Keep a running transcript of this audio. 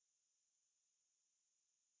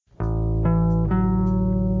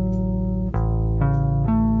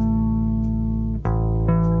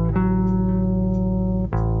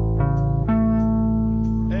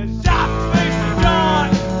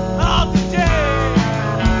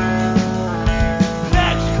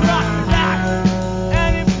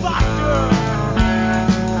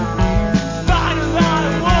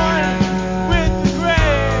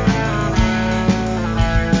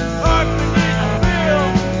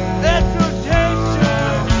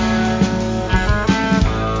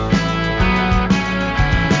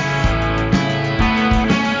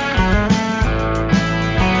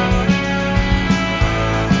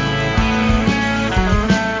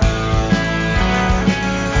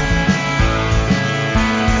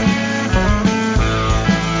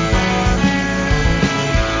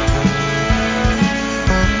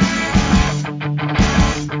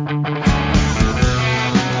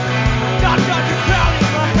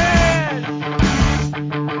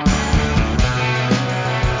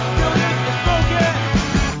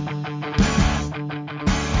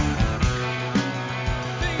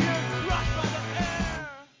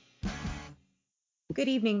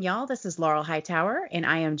evening, y'all. This is Laurel Hightower, and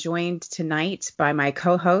I am joined tonight by my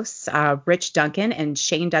co-hosts, Rich Duncan and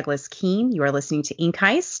Shane Douglas Keene. You are listening to Ink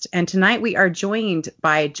Heist, and tonight we are joined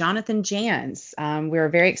by Jonathan Janz. We are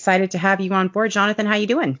very excited to have you on board. Jonathan, how you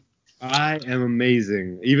doing? I am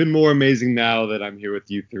amazing. Even more amazing now that I'm here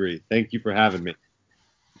with you three. Thank you for having me.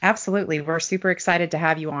 Absolutely. We're super excited to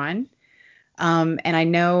have you on. And I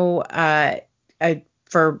know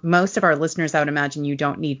for most of our listeners, I would imagine you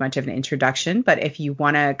don't need much of an introduction, but if you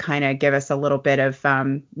want to kind of give us a little bit of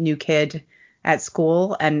new kid at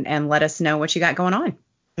school and let us know what you got going on.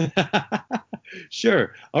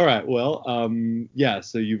 Sure. All right. Well,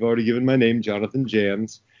 so you've already given my name, Jonathan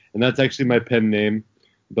Janz, and that's actually my pen name.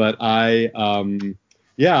 But I'm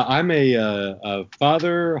a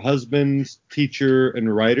father, husband, teacher,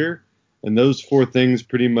 and writer. And those four things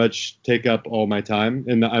pretty much take up all my time.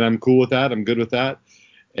 And I'm cool with that. I'm good with that.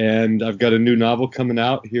 And I've got a new novel coming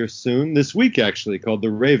out here soon, this week actually, called The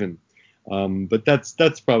Raven. But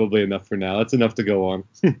that's probably enough for now. That's enough to go on.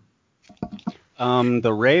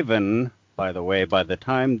 The Raven, by the way, by the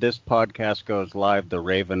time this podcast goes live, The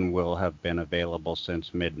Raven will have been available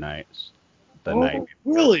since midnight. Night.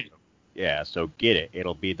 Really? Yeah, so get it.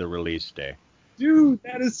 It'll be the release day. Dude,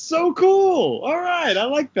 that is so cool. All right, I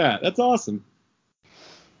like that. That's awesome.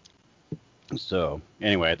 So,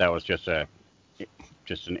 anyway, that was just an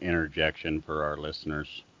interjection for our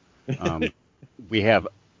listeners.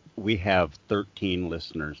 We have 13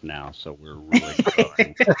 listeners now, so we're really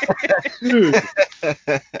growing. Dude,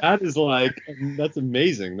 that's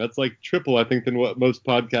amazing. That's like triple, I think, than what most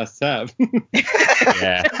podcasts have.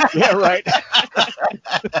 Yeah, right.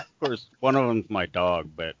 Of course, one of them's my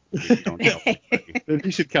dog, but please don't tell anybody. Then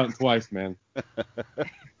you should count twice, man.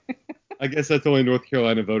 I guess that's only North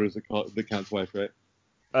Carolina voters that count twice, right?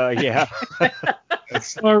 Yeah.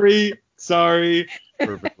 Sorry.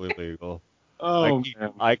 Perfectly legal. Oh,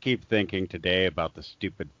 I keep thinking today about the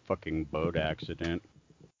stupid fucking boat accident.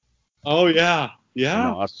 Oh, yeah. In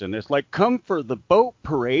Austin. It's like, come for the boat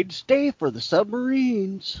parade, stay for the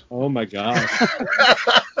submarines. Oh, my God.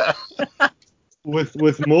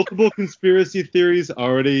 With multiple conspiracy theories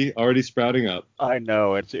already sprouting up. I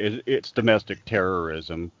know, it's domestic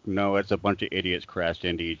terrorism. No, it's a bunch of idiots crashed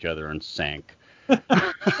into each other and sank.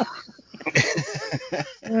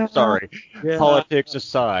 Sorry. Yeah. Politics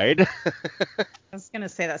aside. I was going to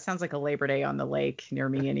say that sounds like a Labor Day on the lake near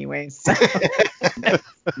me anyways.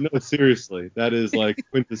 No, seriously. That is like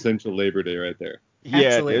quintessential Labor Day right there. Yeah,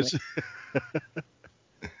 absolutely. It is.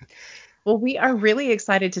 Well, we are really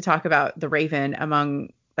excited to talk about The Raven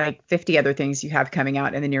among like 50 other things you have coming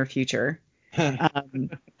out in the near future. I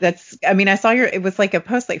saw it was like a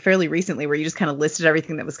post like fairly recently where you just kind of listed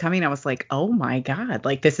everything that was coming. I was like, oh my God,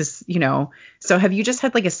 like this is, so have you just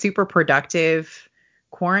had like a super productive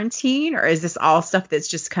quarantine, or is this all stuff that's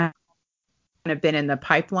just kind of been in the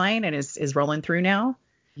pipeline and is rolling through now?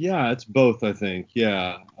 Yeah, it's both, I think.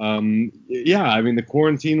 Yeah. The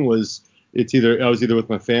quarantine was, I was either with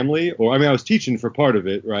my family or, I was teaching for part of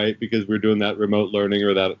it, right? Because we were doing that remote learning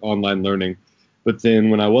or that online learning. But then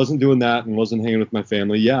when I wasn't doing that and wasn't hanging with my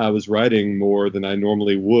family, I was writing more than I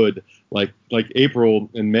normally would. Like April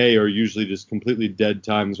and May are usually just completely dead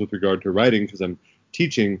times with regard to writing because I'm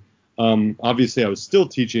teaching. Obviously, I was still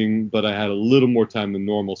teaching, but I had a little more time than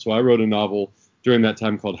normal. So I wrote a novel during that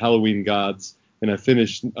time called Halloween Gods, and I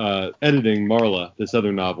finished editing Marla, this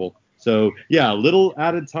other novel. So, a little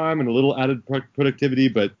added time and a little added productivity,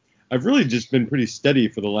 but I've really just been pretty steady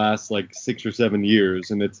for the last like 6 or 7 years,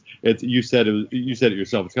 and it's you said it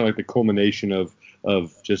yourself. It's kind of like the culmination of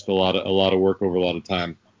just a lot of work over a lot of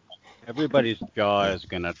time. Everybody's jaw is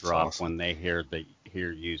gonna drop when they hear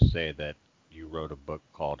you say that you wrote a book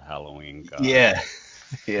called Halloween God. Yeah.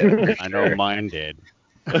 I know mine did.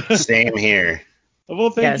 Same here.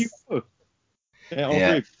 Well, thank you both.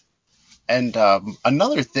 Yeah. And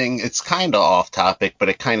another thing, it's kind of off topic, but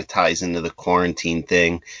it kind of ties into the quarantine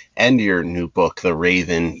thing and your new book, The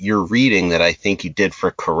Raven, your reading that I think you did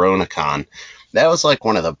for CoronaCon. That was like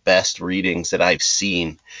one of the best readings that I've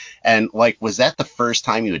seen. And like, was that the first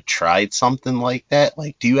time you had tried something like that?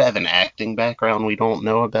 Like, do you have an acting background we don't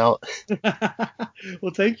know about?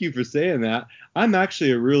 Well, thank you for saying that. I'm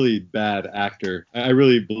actually a really bad actor. I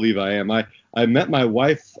really believe I am. I met my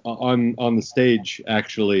wife on the stage,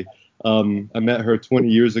 actually. I met her 20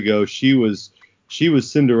 years ago. She was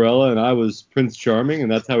Cinderella and I was Prince Charming,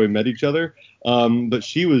 and that's how we met each other. But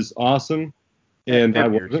she was awesome, and I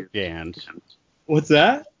wasn't. What's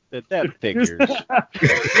that? That figures.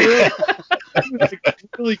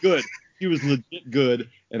 Really good. She was legit good,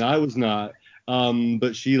 and I was not.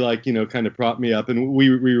 But she kind of propped me up, and we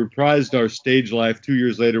reprised our stage life 2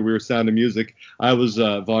 years later. We were Sound of Music. I was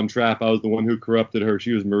Von Trapp. I was the one who corrupted her.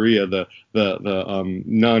 She was Maria, the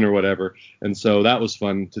nun or whatever. And so that was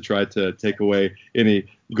fun to try to take away any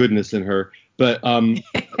goodness in her. But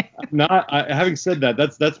having said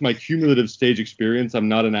that, that's my cumulative stage experience. I'm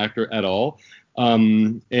not an actor at all.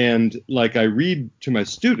 And I read to my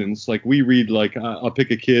students, we read, I'll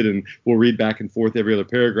pick a kid and we'll read back and forth every other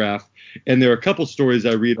paragraph. And there are a couple stories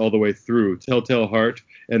I read all the way through, Telltale Heart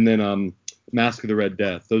and then Mask of the Red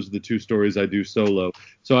Death. Those are the two stories I do solo.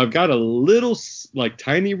 So I've got a little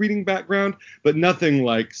tiny reading background, but nothing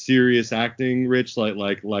like serious acting, Rich,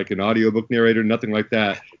 like an audiobook narrator, nothing like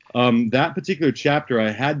that. That particular chapter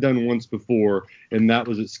I had done once before, and that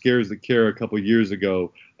was It Scares the Care a couple years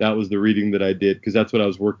ago. That was the reading that I did because that's what I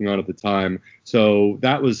was working on at the time. So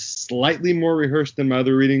that was slightly more rehearsed than my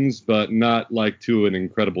other readings, but not to an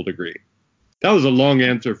incredible degree. That was a long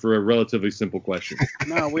answer for a relatively simple question.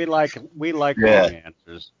 No, we like long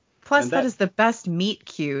answers. Plus, that is the best meet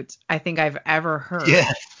cute I think I've ever heard.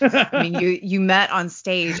 Yeah. I mean, you met on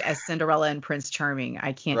stage as Cinderella and Prince Charming.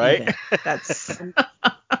 I can't even. That's. I'm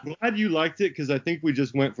glad you liked it because I think we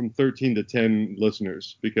just went from 13 to 10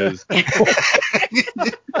 listeners because people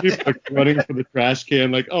are running for the trash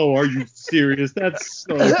can oh, are you serious? That's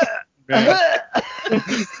so bad.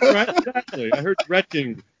 Right, exactly. I heard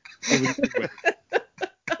retching.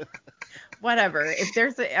 Whatever. If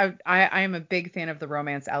there's I am a big fan of the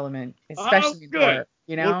romance element, especially in horror,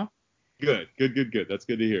 Well, good. That's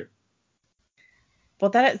good to hear.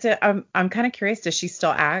 Well, I'm kind of curious. Does she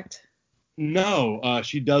still act? No,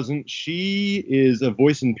 she doesn't. She is a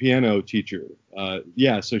voice and piano teacher.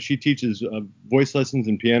 So she teaches voice lessons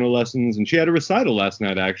and piano lessons, and she had a recital last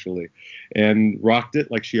night actually, and rocked it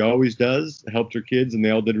like she always does. Helped her kids, and they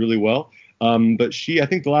all did really well. But I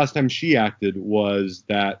think the last time she acted was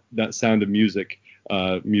that Sound of Music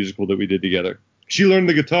musical that we did together. She learned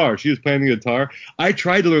the guitar. She was playing the guitar. I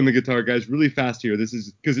tried to learn the guitar, guys, really fast here. This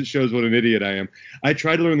is because it shows what an idiot I am. I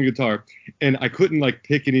tried to learn the guitar, and I couldn't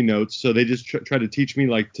pick any notes. So they just tried to teach me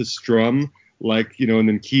to strum, and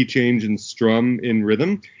then key change and strum in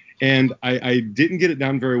rhythm. And I didn't get it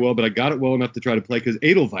down very well, but I got it well enough to try to play because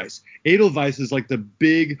Edelweiss is the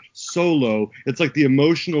big solo. It's the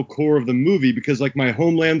emotional core of the movie because my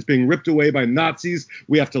homeland's being ripped away by Nazis.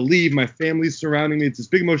 We have to leave. My family's surrounding me. It's this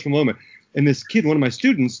big emotional moment. And this kid, one of my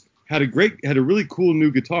students, had a really cool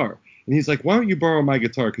new guitar. And he's like, why don't you borrow my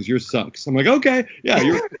guitar because yours sucks? I'm like, okay, yeah,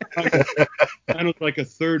 yours mine was a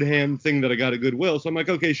third-hand thing that I got at Goodwill. So I'm like,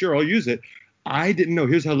 okay, sure, I'll use it. I didn't know.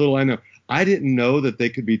 Here's how little I know. I didn't know that they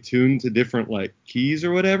could be tuned to different keys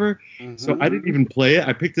or whatever. Mm-hmm. So I didn't even play it.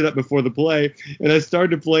 I picked it up before the play, and I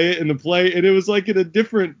started to play it in the play, and it was in a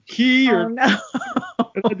different key. Oh, no.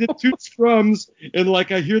 And I did two strums, and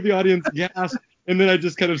I hear the audience gasp, and then I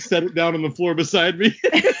just kind of set it down on the floor beside me.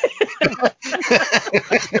 It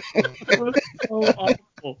was so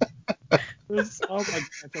awful. Oh my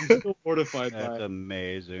gosh, I'm still mortified by it. That's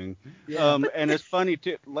amazing. Yeah. And it's funny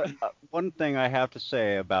too. One thing I have to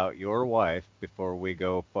say about your wife before we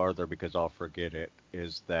go farther, because I'll forget it,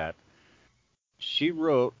 is that she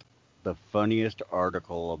wrote the funniest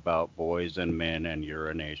article about boys and men and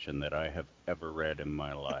urination that I have ever read in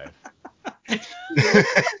my life.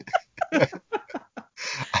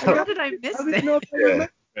 How did I miss that?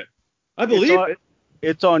 I believe it.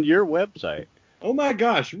 It's on your website. Oh my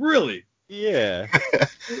gosh, really? Yeah.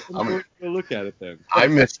 I'm going to go look at it then. I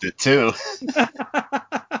missed it too.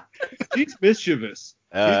 She's mischievous.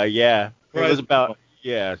 Yeah. It was about,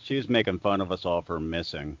 she was making fun of us all for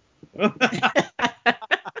missing.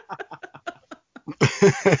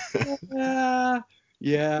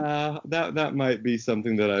 Yeah, that might be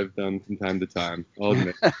something that I've done from time to time. I'll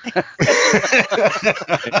admit.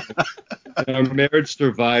 And our marriage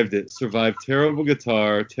survived it. Survived terrible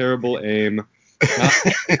guitar, terrible aim.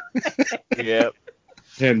 Yep.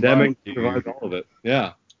 Pandemic survived all of it.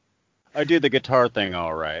 Yeah. I do the guitar thing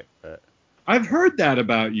all right. But... I've heard that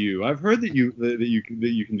about you. I've heard that you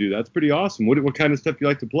can do that. It's pretty awesome. What kind of stuff do you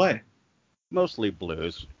like to play? Mostly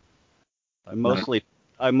blues. I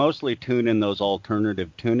mostly tune in those alternative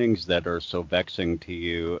tunings that are so vexing to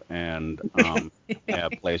you, and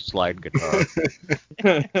play slide guitar.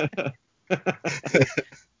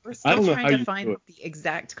 We're still trying to find the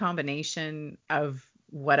exact combination of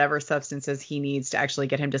whatever substances he needs to actually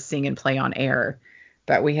get him to sing and play on air,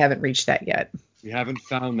 but we haven't reached that yet. We haven't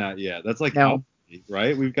found that yet. That's alchemy,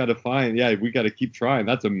 right? We've got to find. Yeah, we got to keep trying.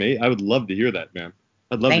 That's amazing. I would love to hear that, man.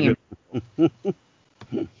 I'd love to hear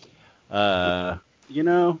that.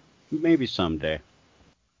 Maybe someday.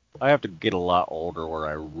 I have to get a lot older where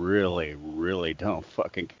I really, really don't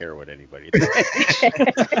fucking care what anybody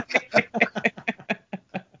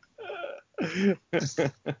thinks.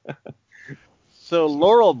 So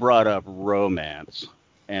Laurel brought up romance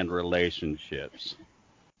and relationships.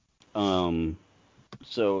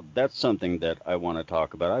 So that's something that I want to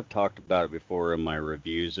talk about. I've talked about it before in my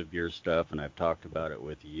reviews of your stuff, and I've talked about it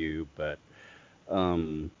with you, but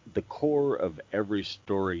the core of every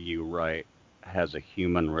story you write has a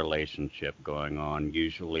human relationship going on,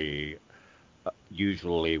 usually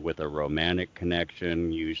with a romantic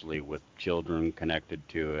connection, usually with children connected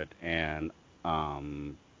to it, and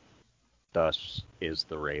thus is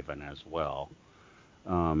the Raven as well.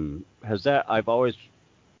 I've always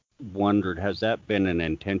wondered, has that been an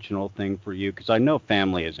intentional thing for you? Because I know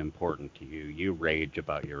family is important to you. You rage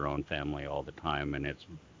about your own family all the time, and it's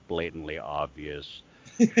blatantly obvious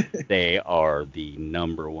they are the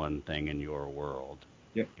number one thing in your world.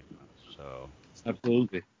 Yep. So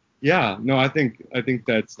absolutely. Yeah. No, I think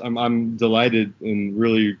that's. I'm delighted and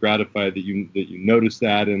really gratified that you noticed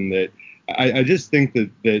that, and that I just think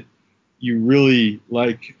that you really,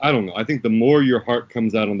 like, I don't know. I think the more your heart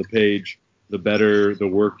comes out on the page, the better the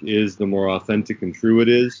work is, the more authentic and true it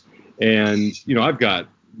is. And I've got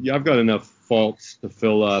enough faults to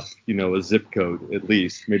fill up a zip code, at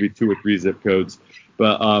least maybe 2 or 3 zip codes.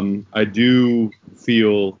 But I do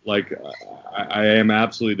feel like I am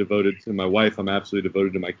absolutely devoted to my wife. I'm absolutely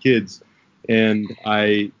devoted to my kids, and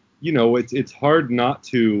it's hard not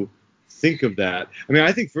to think of that. I mean,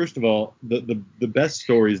 I think first of all, the best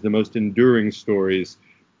stories, the most enduring stories,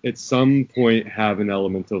 at some point have an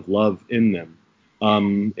element of love in them.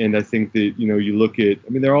 And I think that, you look at, I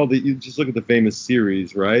mean, you just look at the famous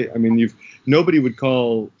series, right? I mean, nobody would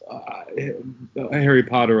call Harry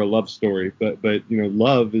Potter a love story, but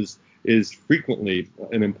love is frequently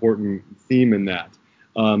an important theme in that.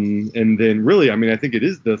 And then really, I mean, I think it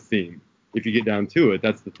is the theme. If you get down to it,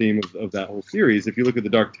 that's the theme of that whole series. If you look at The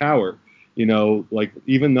Dark Tower, like,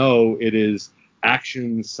 even though it is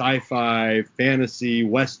action, sci-fi, fantasy,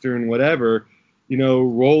 Western, whatever,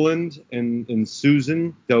 Roland and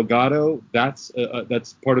Susan Delgado, that's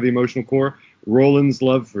part of the emotional core. Roland's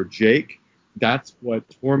love for Jake, that's what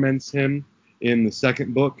torments him in the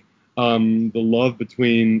second book. The love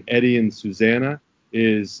between Eddie and Susanna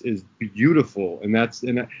is beautiful,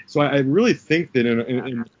 so I really think that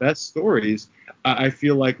in the best stories, I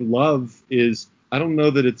feel like love is, I don't know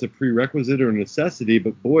that it's a prerequisite or a necessity,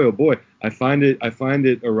 but boy, oh boy, I find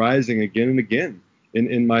it arising again and again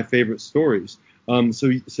in my favorite stories.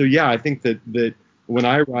 So yeah, I think that when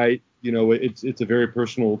I write, it's a very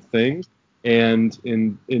personal thing, and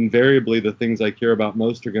invariably the things I care about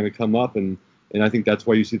most are going to come up, and I think that's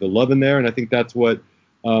why you see the love in there, and I think that's what,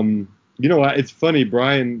 it's funny,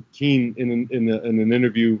 Brian Keene in an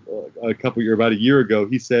interview about a year ago,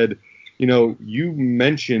 he said, you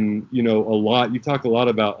mention, a lot, you talk a lot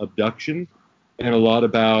about abduction and a lot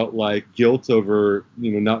about, like, guilt over,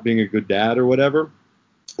 not being a good dad or whatever.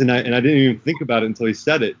 And I didn't even think about it until he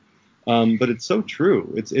said it. But it's so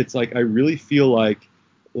true. It's like, I really feel like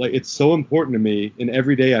it's so important to me, and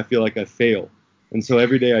every day I feel like I fail. And so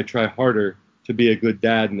every day I try harder to be a good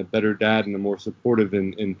dad and a better dad and a more supportive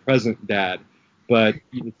and present dad. But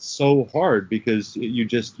it's so hard because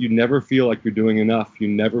you never feel like you're doing enough. You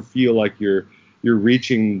never feel like you're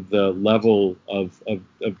reaching the level of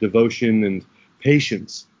devotion and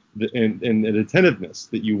patience and attentiveness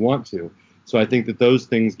that you want to. So I think that those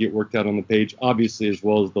things get worked out on the page, obviously, as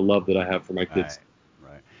well as the love that I have for my kids.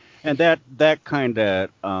 Right. And that kind of,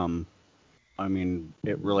 I mean,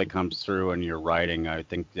 it really comes through in your writing. I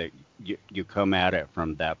think that you come at it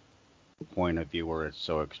from that point of view where it's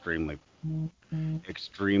so extremely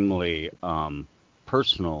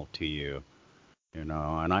personal to you, and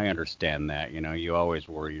I understand that. You always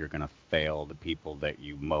worry you're going to fail the people that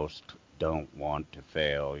you most don't want to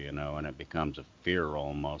fail, and it becomes a fear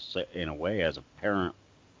almost, in a way, as a parent,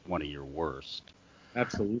 one of your worst.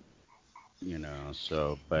 Absolutely.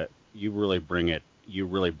 So, but you really bring it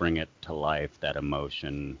to life, that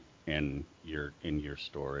emotion in your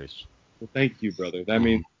stories. Well, thank you, brother. That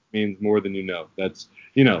means more than you know. That's,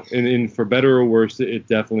 and for better or worse, it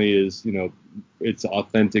definitely is, it's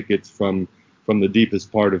authentic. It's from the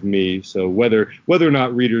deepest part of me. So whether or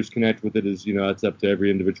not readers connect with it is, it's up to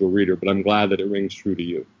every individual reader, but I'm glad that it rings true to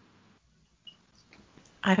you.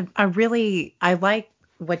 I like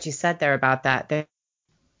what you said there about that,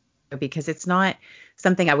 because it's not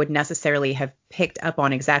something I would necessarily have picked up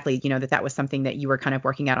on exactly, that was something that you were kind of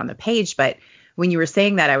working out on the page. But when you were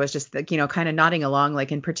saying that, I was just, kind of nodding along,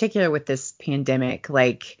 like, in particular with this pandemic,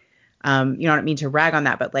 like, You know, I don't mean to rag on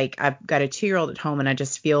that, but like I've got a 2-year-old at home and I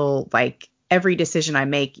just feel like every decision I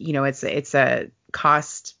make, you know, it's a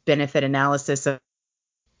cost benefit analysis of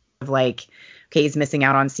like, okay, he's missing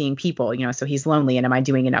out on seeing people, you know, so he's lonely, and am I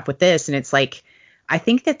doing enough with this? And it's like, I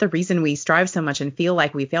think that the reason we strive so much and feel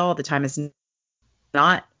like we fail all the time is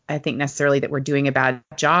not, I think, necessarily that we're doing a bad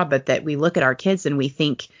job, but that we look at our kids and we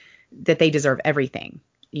think that they deserve everything,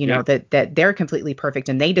 you know, that they're completely perfect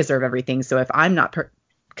and they deserve everything. So if I'm not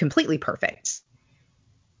completely perfect,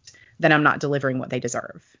 then I'm not delivering what they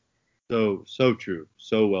deserve. So true.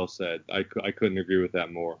 So well said. I couldn't agree with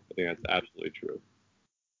that more. I think that's absolutely true.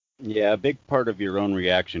 Yeah, a big part of your own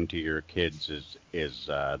reaction to your kids is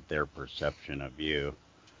their perception of you.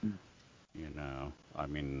 You know, I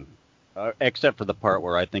mean, except for the part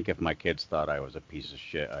where I think if my kids thought I was a piece of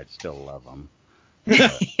shit, I'd still love them.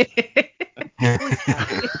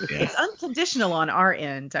 It's unconditional on our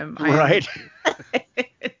end. Right.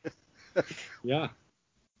 Yeah.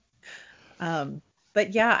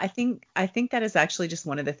 But yeah, I think that is actually just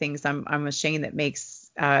one of the things I'm ashamed that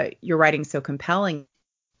makes your writing so compelling,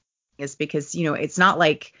 is because, you know, it's not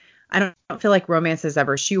like, I don't feel like romance is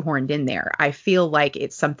ever shoehorned in there. I feel like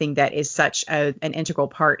it's something that is such an integral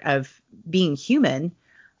part of being human.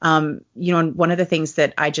 You know, and one of the things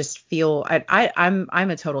that I just feel I'm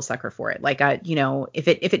a total sucker for it. Like, you know, if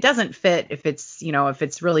it doesn't fit, if it's, you know, if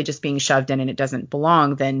it's really just being shoved in and it doesn't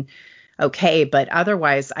belong, then okay. But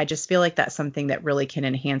otherwise, I just feel like that's something that really can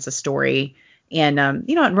enhance a story. And,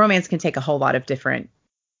 you know, romance can take a whole lot of different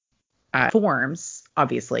forms,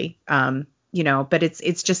 obviously. You know, but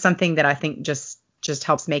it's just something that I think just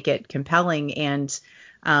helps make it compelling. And,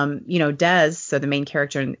 you know, Des, so the main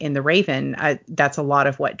character in The Raven, that's a lot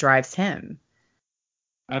of what drives him.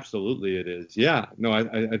 Absolutely, it is. Yeah, no,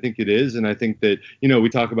 I think it is. And I think that, you know, we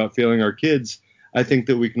talk about failing our kids. I think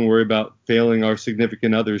that we can worry about failing our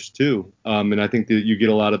significant others too. And I think that you get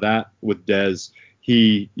a lot of that with Des.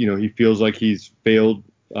 He feels like he's failed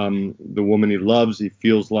the woman he loves. He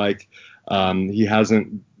feels like he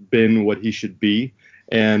hasn't been what he should be.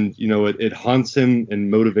 And, you know, it haunts him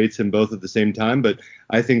and motivates him both at the same time. But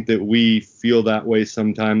I think that we feel that way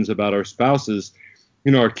sometimes about our spouses.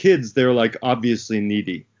 You know, our kids, they're like obviously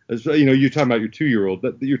needy. You know, you're talking about your 2-year-old,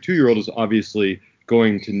 but your 2-year-old is obviously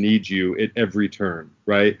going to need you at every turn,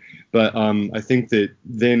 right? But I think that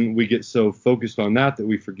then we get so focused on that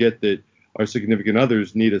we forget that our significant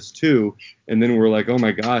others need us too. And then we're like, oh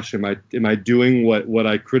my gosh, am I doing what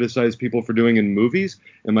I criticize people for doing in movies?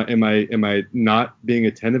 Am I not being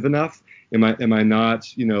attentive enough? Am I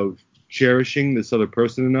not, you know, cherishing this other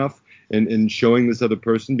person enough and showing this other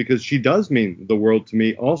person, because she does mean the world to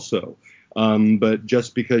me also. But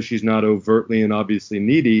just because she's not overtly and obviously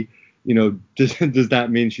needy, you know, does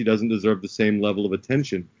that mean she doesn't deserve the same level of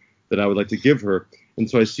attention that I would like to give her? And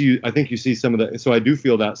so I think you see some of that. So I do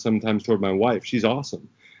feel that sometimes toward my wife. She's awesome.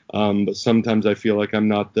 But sometimes I feel like I'm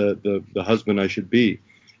not the husband I should be.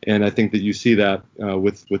 And I think that you see that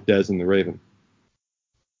with Des and The Raven.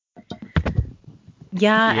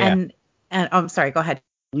 Yeah. And I'm sorry, go ahead.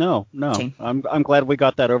 No. I'm glad we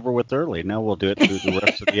got that over with early. Now we'll do it through the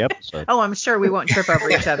rest of the episode. Oh, I'm sure we won't trip over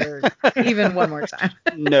each other even one more time.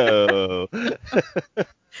 No.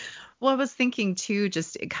 Well, I was thinking too,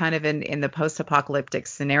 just kind of in the post-apocalyptic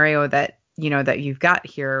scenario that, you know, that you've got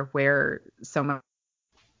here, where so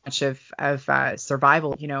much of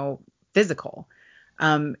survival, you know, physical,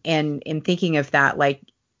 and in thinking of that, like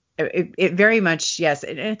it very much, yes,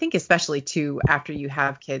 and I think especially too after you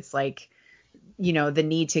have kids, like, you know, the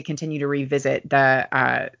need to continue to revisit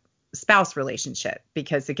the spouse relationship,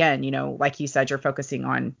 because again, you know, like you said, you're focusing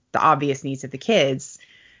on the obvious needs of the kids.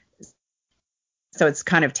 So it's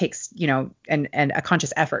kind of takes, you know, and a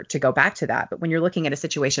conscious effort to go back to that. But when you're looking at a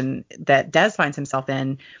situation that Des finds himself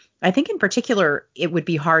in, I think in particular, it would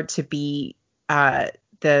be hard to be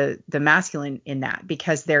the masculine in that,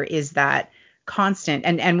 because there is that constant,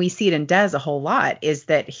 and we see it in Des a whole lot, is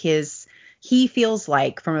that he feels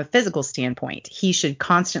like from a physical standpoint, he should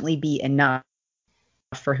constantly be enough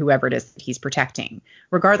for whoever it is he's protecting,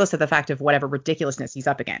 regardless of the fact of whatever ridiculousness he's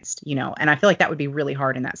up against, you know, and I feel like that would be really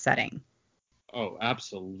hard in that setting. Oh,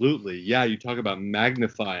 absolutely. Yeah, you talk about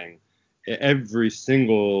magnifying every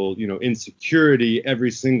single, you know, insecurity, every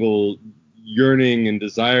single yearning and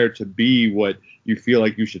desire to be what you feel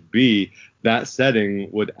like you should be. That setting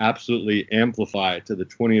would absolutely amplify to the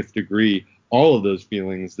 20th degree all of those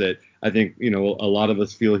feelings that I think, you know, a lot of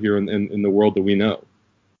us feel here in the world that we know.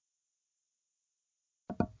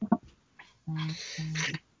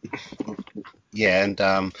 Yeah,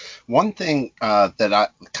 and one thing that I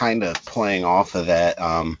kind of playing off of that,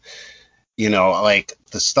 like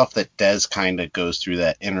the stuff that Des kind of goes through,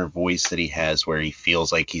 that inner voice that he has where he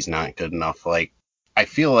feels like he's not good enough. Like, I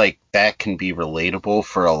feel like that can be relatable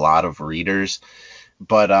for a lot of readers.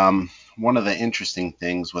 But one of the interesting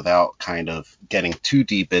things, without kind of getting too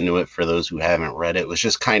deep into it for those who haven't read it, was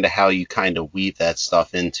just kind of how you kind of weave that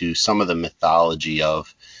stuff into some of the mythology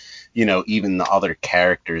of, even the other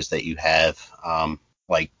characters that you have,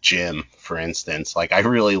 like Jim, for instance. Like, I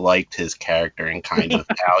really liked his character and kind of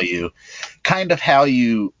how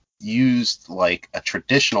you used like a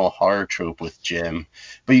traditional horror trope with Jim,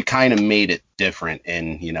 but you kind of made it different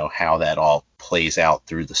in, how that all plays out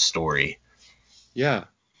through the story. Yeah.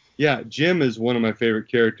 Yeah, Jim is one of my favorite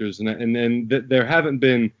characters, and there haven't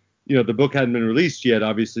been, the book hadn't been released yet,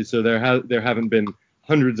 obviously, so there haven't been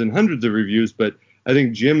hundreds and hundreds of reviews, but I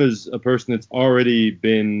think Jim is a person that's already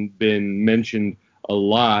been mentioned a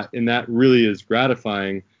lot, and that really is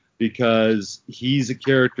gratifying because he's a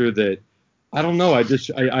character that, I don't know,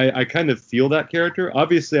 I kind of feel that character.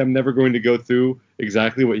 Obviously, I'm never going to go through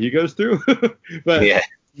exactly what he goes through, but Yeah.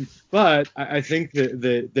 But I think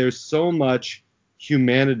that there's so much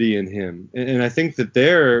humanity in him, and I think that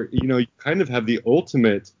there, you kind of have the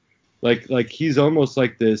ultimate, like he's almost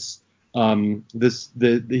like this,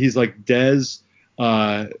 he's like Des,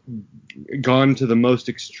 gone to the most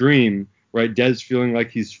extreme, right? Des feeling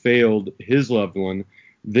like he's failed his loved one.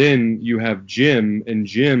 Then you have Jim, and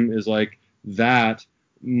Jim is like that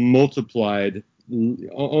multiplied,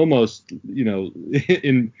 almost,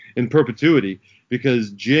 in perpetuity,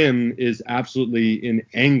 because Jim is absolutely in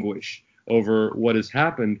anguish over what has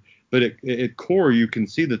happened. But at core, you can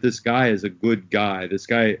see that this guy is a good guy. This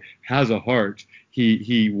guy has a heart.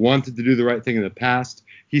 He wanted to do the right thing in the past.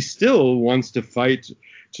 He still wants to fight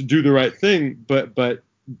to do the right thing, but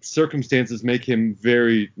circumstances make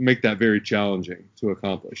that very challenging to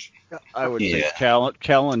accomplish. I would say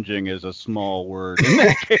challenging is a small word in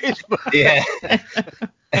that case. But. Yeah.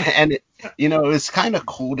 And it's kind of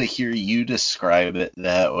cool to hear you describe it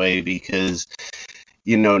that way, because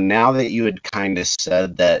now that you had kind of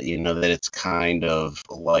said that, that it's kind of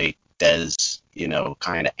like Des,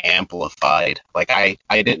 kind of amplified. Like, I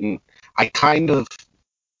kind of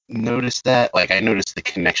noticed that. Like, I noticed the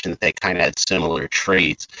connection that they kind of had similar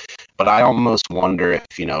traits, but I almost wonder if,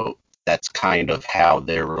 that's kind of how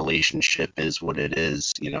their relationship is what it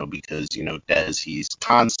is, because, Des, he's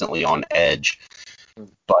constantly on edge.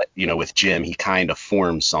 But, with Jim, he kind of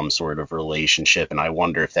forms some sort of relationship, and I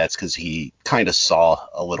wonder if that's because he kind of saw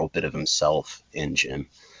a little bit of himself in Jim.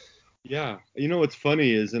 Yeah, what's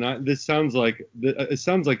funny is, and it sounds like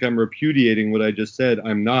I'm repudiating what I just said.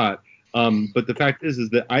 I'm not. But the fact is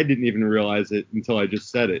that I didn't even realize it until I just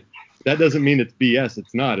said it. That doesn't mean it's BS.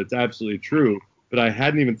 It's not. It's absolutely true. But I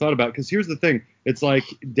hadn't even thought about it, because here's the thing. It's like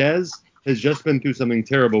Des has just been through something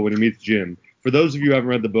terrible when he meets Jim. For those of you who haven't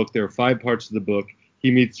read the book, there are 5 parts of the book. He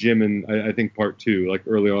meets Jim in, I think, part 2, like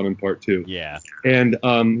early on in part 2. Yeah. And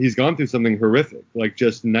he's gone through something horrific, like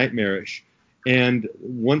just nightmarish. And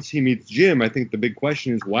once he meets Jim, I think the big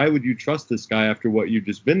question is, why would you trust this guy after what you've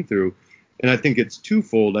just been through? And I think it's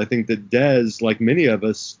twofold. I think that Des, like many of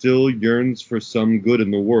us, still yearns for some good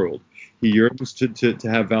in the world. He yearns to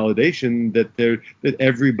have validation that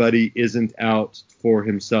everybody isn't out for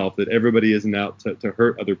himself, that everybody isn't out to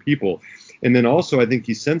hurt other people. And then also, I think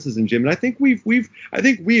he senses in Jim, and I think we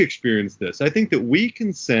experienced this. I think that we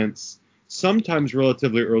can sense sometimes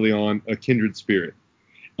relatively early on a kindred spirit.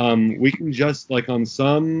 We can just, like, on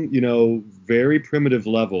some, very primitive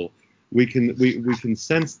level, we can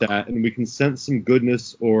sense that, and we can sense some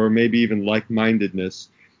goodness or maybe even like-mindedness,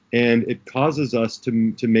 and it causes us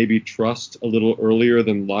to maybe trust a little earlier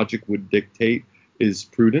than logic would dictate is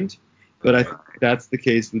prudent. But I think that's the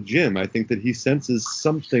case with Jim. I think that he senses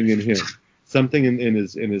something in him, something in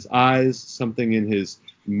his eyes, something in his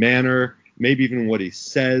manner, maybe even what he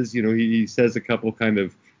says. He says a couple kind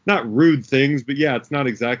of not rude things, but yeah, it's not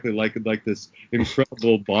exactly like this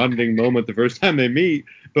incredible bonding moment the first time they meet.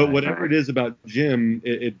 But whatever it is about Jim,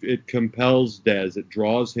 it compels Des, it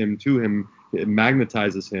draws him to him, it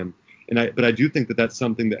magnetizes him. But I do think that that's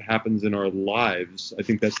something that happens in our lives. I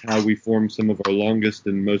think that's how we form some of our longest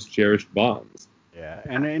and most cherished bonds. Yeah,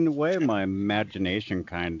 and in a way, my imagination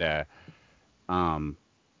God,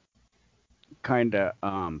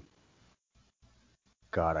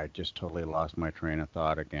 I just totally lost my train of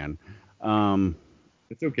thought again.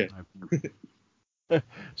 It's okay.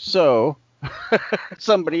 So,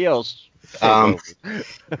 somebody else. I'll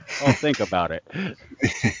think about it.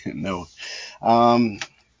 No.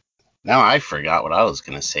 Now I forgot what I was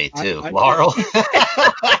going to say, too. Laurel?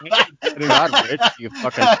 God, Rich, you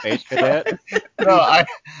fucking space cadet. No,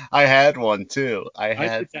 I had one, too. I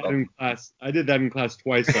did that in class. I did that in class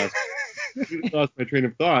twice last week. I lost my train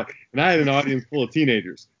of thought. And I had an audience full of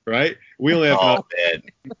teenagers, right? We only have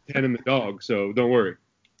 10 in the dog, so don't worry.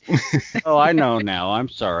 Oh, I know now. I'm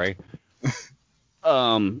sorry.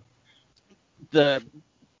 The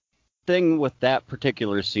thing with that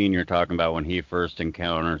particular scene you're talking about when he first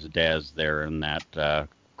encounters Dez there in that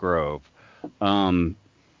grove,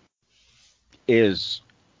 is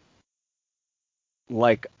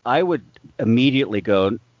like I would immediately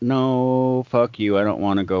go, no, fuck you, I don't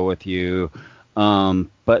want to go with you.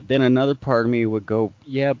 But then another part of me would go,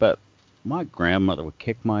 yeah, but my grandmother would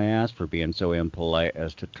kick my ass for being so impolite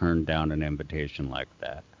as to turn down an invitation like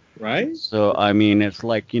that. Right? So, I mean, it's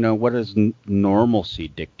like, what does normalcy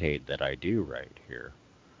dictate that I do right here?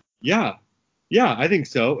 Yeah. Yeah, I think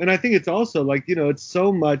so. And I think it's also like, it's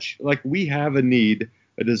so much like we have a need,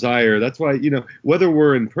 a desire. That's why, whether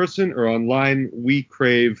we're in person or online, we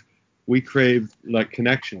crave like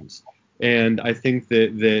connections. And I think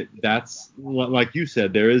that's like you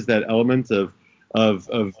said, there is that element of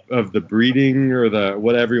the breeding or the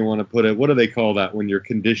whatever you want to put it. What do they call that when you're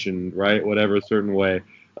conditioned, right? Whatever, a certain way.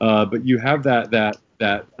 But you have that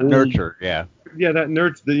nurture, yeah. Yeah, that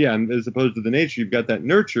nurture, and as opposed to the nature, you've got that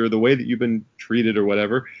nurture, the way that you've been treated or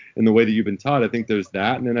whatever, and the way that you've been taught. I think there's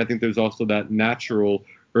that, and then I think there's also that natural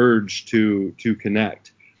urge to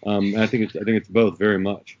connect. I think it's both very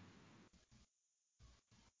much.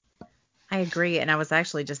 I agree, and I was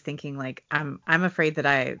actually just thinking, like, I'm afraid that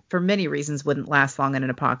I, for many reasons, wouldn't last long in an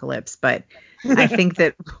apocalypse, but I think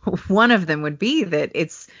that one of them would be that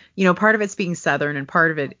it's, part of it's being Southern, and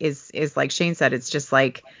part of it is like Shane said, it's just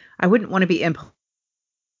like I wouldn't want to be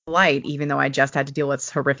impolite, even though I just had to deal with this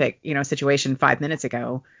horrific, situation 5 minutes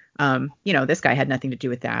ago. This guy had nothing to do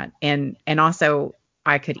with that, and also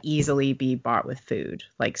I could easily be bought with food,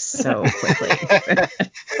 like, so quickly.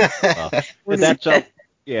 That's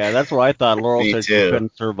what I thought. Laurel Me said too. she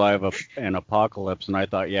couldn't survive an apocalypse, and I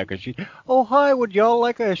thought, yeah, because she, oh, hi, would y'all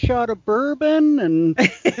like a shot of bourbon? And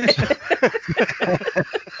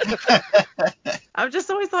I've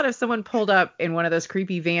just always thought if someone pulled up in one of those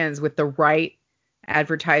creepy vans with the right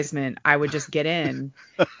advertisement, I would just get in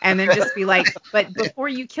and then just be like, but before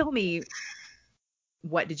you kill me,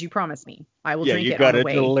 what did you promise me? I will drink it on the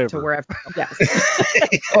way to wherever. Yes.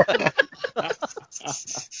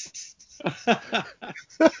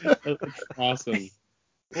 That's awesome.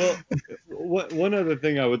 Well, one other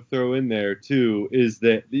thing I would throw in there too is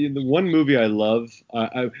that the one movie I love.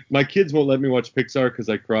 My kids won't let me watch Pixar because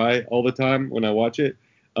I cry all the time when I watch it.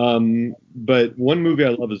 But one movie I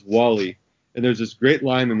love is WALL-E, and there's this great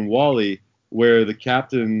line in WALL-E where the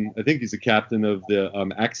captain, I think he's the captain of the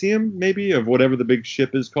Axiom, maybe, of whatever the big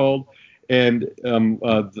ship is called, and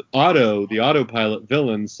the autopilot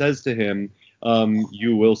villain says to him,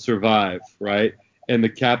 "You will survive," right? And the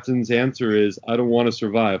captain's answer is, I don't want to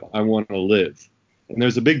survive. I want to live. And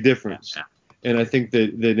there's a big difference. And I think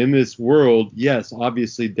that in this world, yes,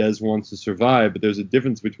 obviously Des wants to survive, but there's a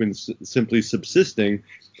difference between simply subsisting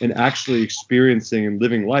and actually experiencing and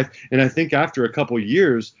living life. And I think after a couple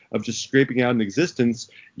years of just scraping out an existence,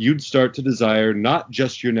 you'd start to desire not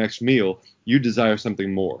just your next meal, you desire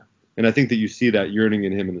something more. And I think that you see that yearning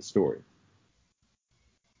in him in the story.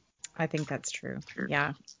 I think that's true.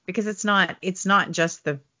 Yeah, because it's not just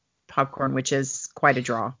the popcorn, which is quite a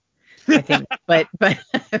draw, I think. but I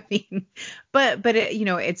mean, but it,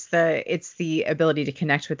 it's the ability to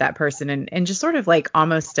connect with that person and just sort of like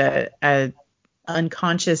almost a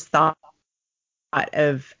unconscious thought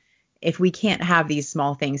of, if we can't have these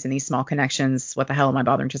small things and these small connections, what the hell am I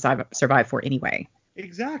bothering to survive for anyway?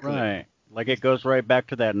 Exactly. Right. Like it goes right back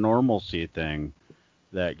to that normalcy thing.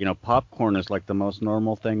 That, popcorn is like the most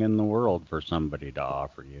normal thing in the world for somebody to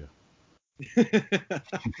offer you.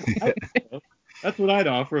 That's what I'd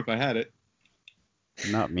offer if I had it.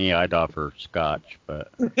 Not me, I'd offer scotch,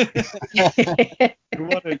 but. You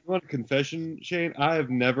want a confession, Shane? I have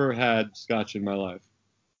never had scotch in my life.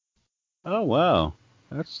 Oh, wow.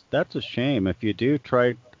 That's a shame. If you do,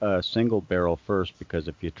 try a single barrel first, because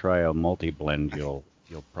if you try a multi-blend, you'll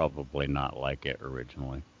probably not like it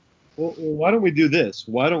originally. Well, why don't we do this?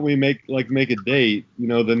 Why don't we make a date?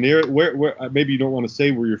 The near where maybe you don't want to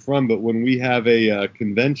say where you're from, but when we have a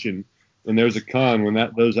convention and there's a con, when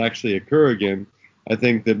those actually occur again, I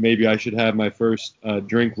think that maybe I should have my first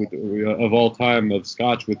drink of all time of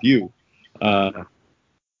scotch with you.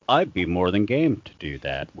 I'd be more than game to do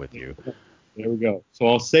that with you. There we go. So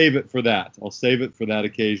I'll save it for that. I'll save it for that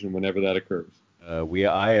occasion whenever that occurs.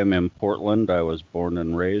 I am in Portland. I was born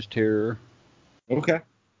and raised here. Okay.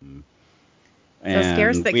 So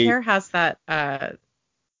Scares That Care has that that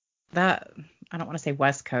I don't want to say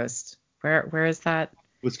West Coast. Where is that?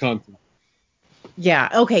 Wisconsin. Yeah.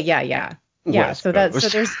 Okay. Yeah. West So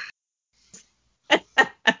Coast. There's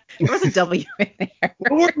there was a W in there.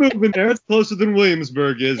 Well, we're moving there. It's closer than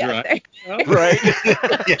Williamsburg is, right? Right.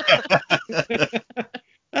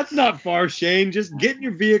 That's not far, Shane. Just get in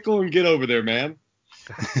your vehicle and get over there, man.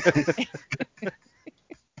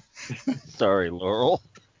 Sorry, Laurel.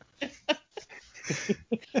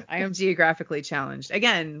 I am geographically challenged.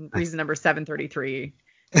 Again, reason number 733.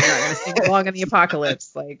 You're not gonna sing along in the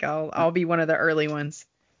apocalypse. Like I'll be one of the early ones.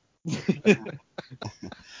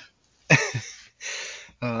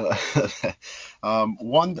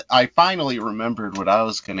 I finally remembered what I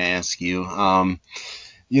was going to ask you.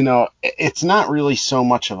 It's not really so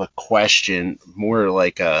much of a question, more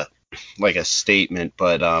like a statement.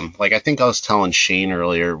 But like I think I was telling Shane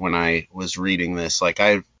earlier when I was reading this, like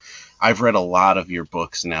I've read a lot of your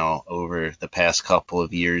books now over the past couple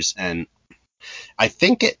of years, and I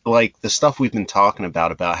think it, like the stuff we've been talking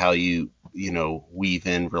about how you weave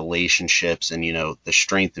in relationships and the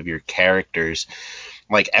strength of your characters.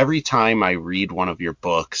 Like every time I read one of your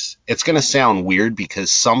books, it's going to sound weird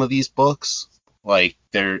because some of these books, like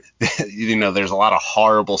they're, there's a lot of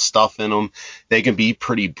horrible stuff in them. They can be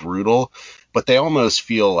pretty brutal, but they almost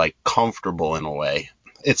feel like comfortable in a way.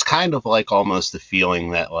 It's kind of like almost the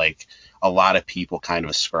feeling that like a lot of people kind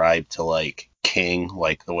of ascribe to like King,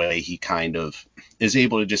 like the way he kind of is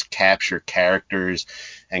able to just capture characters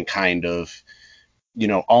and kind of,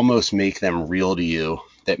 almost make them real to you,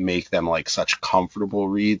 that make them like such comfortable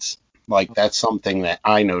reads. Like that's something that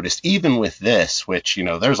I noticed even with this, which,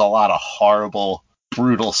 there's a lot of horrible,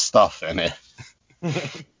 brutal stuff in it.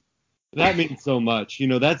 That means so much.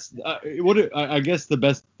 That's I guess the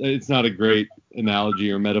best. It's not a great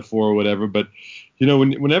analogy or metaphor or whatever, but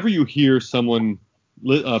whenever you hear someone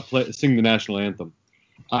sing the national anthem,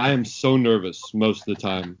 I am so nervous most of the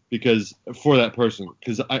time because for that person,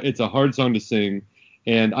 because it's a hard song to sing,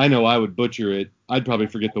 and I know I would butcher it. I'd probably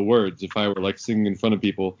forget the words if I were like singing in front of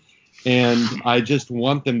people, and I just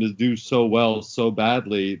want them to do so well, so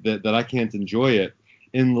badly that I can't enjoy it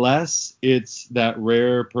unless it's that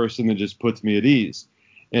rare person that just puts me at ease.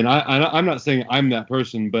 And I'm not saying I'm that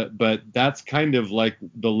person, but that's kind of like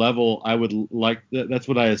the level I would like. That's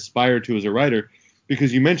what I aspire to as a writer.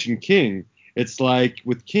 Because you mentioned King, it's like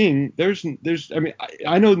with King, there's I mean,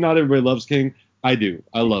 I know not everybody loves King. I do.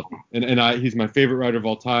 I love him, and he's my favorite writer of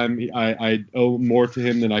all time. I owe more to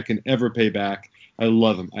him than I can ever pay back. I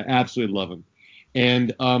love him. I absolutely love him.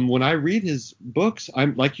 And when I read his books,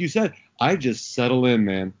 I'm like you said, I just settle in,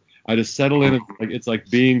 man. I just settle in. It's like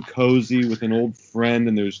being cozy with an old friend,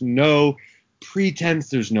 and there's no pretense,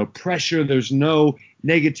 there's no pressure, there's no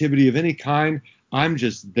negativity of any kind. I'm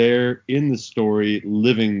just there in the story,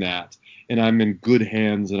 living that, and I'm in good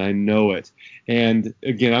hands, and I know it. And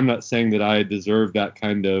again, I'm not saying that I deserve that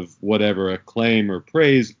kind of whatever acclaim or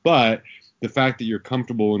praise, but the fact that you're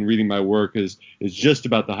comfortable in reading my work is just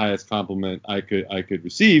about the highest compliment I could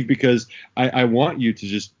receive, because I want you to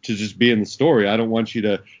just be in the story. I don't want you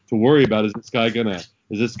to worry about is this guy gonna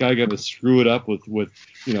screw it up with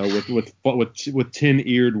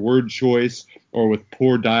tin-eared word choice, or with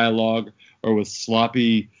poor dialogue, or with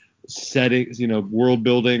sloppy settings, world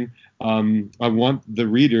building. I want the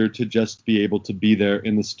reader to just be able to be there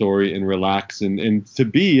in the story and relax and to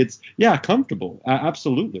be, comfortable.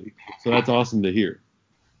 Absolutely. So that's awesome to hear.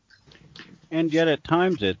 And yet at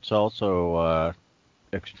times it's also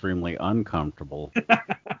extremely uncomfortable.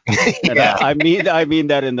 And Yeah. I mean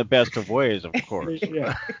that in the best of ways, of course.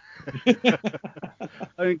 Yeah.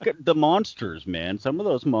 I mean, the monsters, man. Some of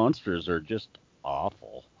those monsters are just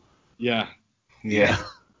awful. Yeah. Yeah.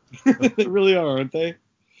 They really are, aren't they?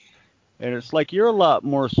 And it's like you're a lot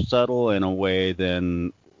more subtle in a way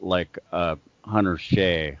than like Hunter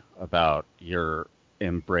Shea about your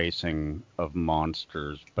embracing of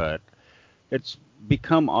monsters, but it's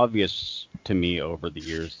become obvious to me over the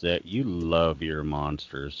years that you love your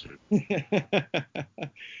monsters.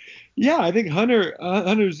 Yeah, I think Hunter's,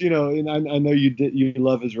 and I know you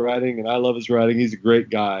love his writing, and I love his writing. He's a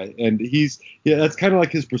great guy, and that's kind of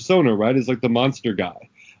like his persona, right? He's like the monster guy.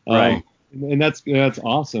 Right. And that's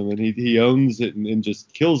awesome, and he owns it and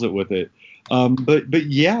just kills it with it. But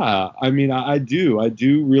yeah, I mean, I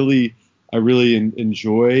really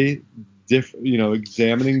enjoy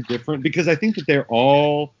examining different, because I think that they're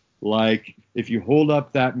all like, if you hold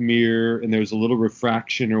up that mirror and there's a little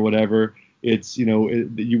refraction or whatever, It's,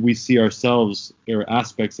 we see ourselves or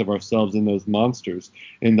aspects of ourselves in those monsters,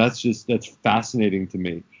 and that's fascinating to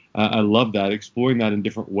me. I love that, exploring that in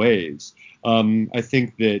different ways. I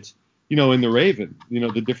think that, in The Raven,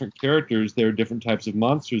 the different characters, there are different types of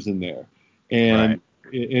monsters in there, and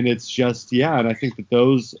it's just, and I think that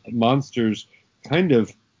those monsters kind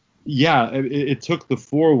of, it took the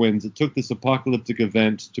Four Winds, it took this apocalyptic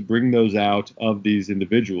event to bring those out of these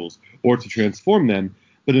individuals or to transform them.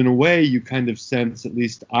 But in a way, you kind of sense, at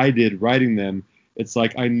least I did writing them, it's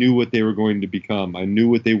like I knew what they were going to become. I knew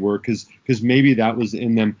what they were because maybe that was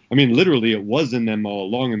in them. I mean, literally, it was in them all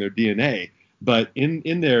along in their DNA. But in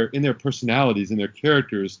their personalities, in their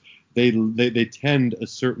characters, they tend a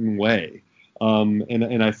certain way.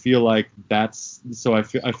 And I feel like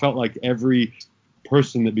I felt like every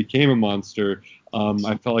person that became a monster,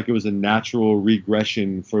 I felt like it was a natural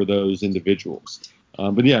regression for those individuals.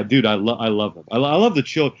 But yeah, dude, I love them. I love the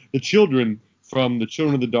children from the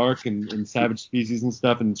Children of the Dark and Savage Species and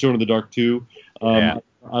stuff, and Children of the Dark 2. I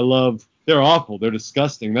love. They're awful. They're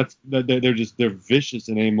disgusting. They're vicious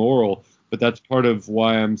and amoral. But that's part of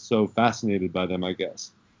why I'm so fascinated by them, I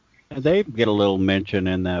guess. And they get a little mention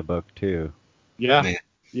in that book too. Yeah,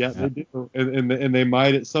 they do, and they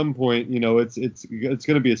might at some point. It's going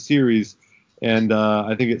to be a series, and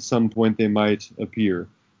I think at some point they might appear.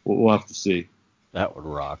 We'll have to see. That would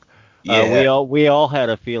rock. Yeah. We all had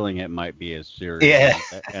a feeling it might be a series. Yeah.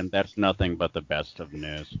 And that's nothing but the best of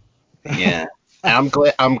news. Yeah. I'm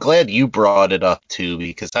glad you brought it up too,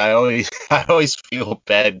 because I always feel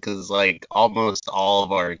bad because like almost all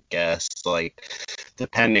of our guests, like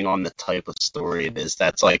depending on the type of story it is,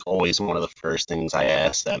 that's like always one of the first things I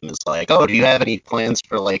ask them is like, oh, do you have any plans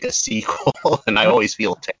for like a sequel? And I always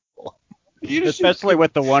feel terrible. Especially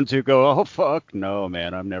with the ones who go, oh fuck, no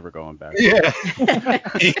man, I'm never going back. Yeah.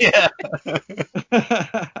 Yeah.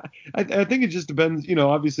 I think it just depends.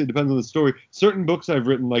 Obviously it depends on the story. Certain books I've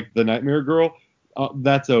written, like The Nightmare Girl,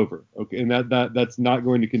 that's over. Okay, and that's not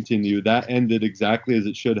going to continue. That ended exactly as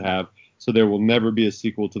it should have. So there will never be a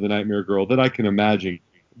sequel to The Nightmare Girl that I can imagine.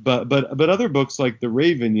 But other books like The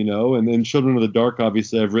Raven, and then Children of the Dark,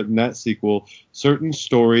 obviously I've written that sequel. Certain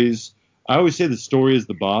stories, I always say the story is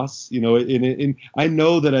the boss. And I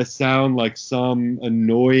know that I sound like some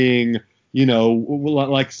annoying,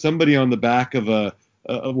 like somebody on the back of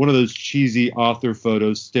one of those cheesy author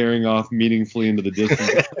photos staring off meaningfully into the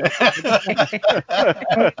distance.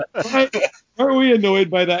 Right? Aren't we annoyed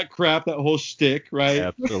by that crap, that whole shtick, right?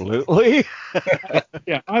 Absolutely.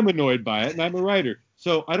 Yeah, I'm annoyed by it, and I'm a writer.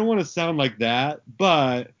 So I don't want to sound like that,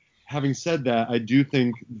 but having said that, I do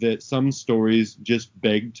think that some stories just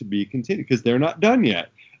beg to be continued because they're not done yet.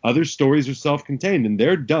 Other stories are self-contained, and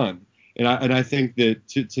they're done. And I think that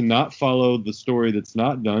to not follow the story that's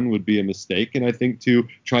not done would be a mistake. And I think to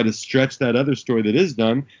try to stretch that other story that is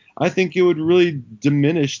done, I think it would really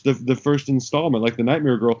diminish the first installment, like The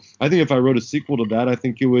Nightmare Girl. I think if I wrote a sequel to that, I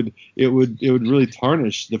think it would really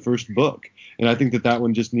tarnish the first book. And I think that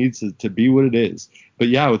one just needs to be what it is. But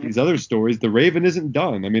yeah, with these other stories, The Raven isn't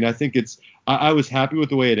done. I mean, I think I was happy with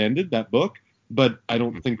the way it ended, that book, but I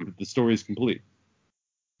don't think that the story is complete.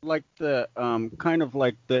 Like there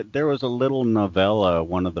was a little novella,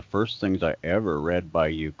 one of the first things I ever read by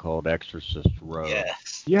you called Exorcist Row.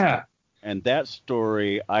 Yes. Yeah. And that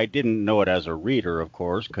story, I didn't know it as a reader, of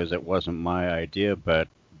course, because it wasn't my idea, but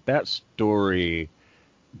that story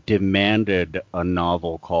demanded a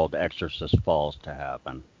novel called Exorcist Falls to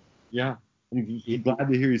happen. Yeah. I'm glad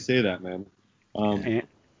to hear you say that, man.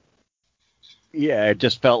 Yeah, it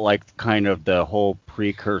just felt like kind of the whole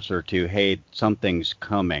precursor to, hey, something's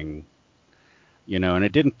coming, and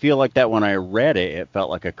it didn't feel like that when I read it. It felt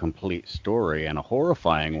like a complete story and a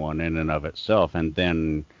horrifying one in and of itself. And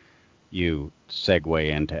then you segue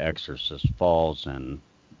into Exorcist Falls and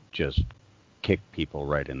just kick people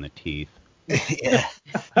right in the teeth. Yeah,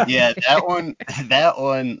 that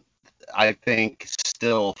one, I think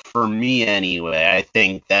still, for me anyway, I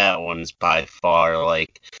think that one's by far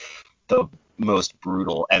like the most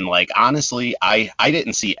brutal. And like honestly, I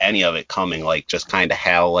didn't see any of it coming, like just kind of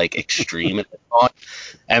how like extreme it was.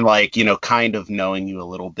 And like, kind of knowing you a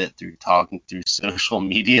little bit through talking through social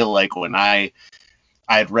media, like when I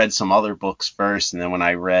had read some other books first, and then when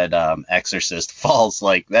I read Exorcist Falls,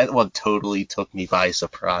 like that one totally took me by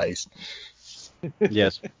surprise.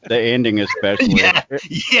 Yes, the ending especially. Yeah.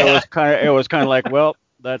 It was kind of like, well,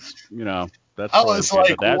 that's that's I was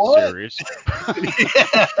like, that what? series.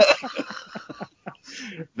 Yeah.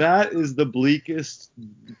 That is the bleakest,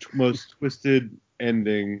 most twisted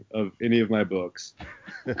ending of any of my books.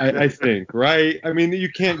 I think, right? I mean, you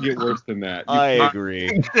can't get worse than that. I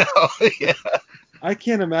agree. No, yeah. I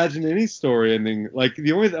can't imagine any story ending like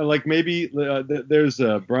the only like maybe there's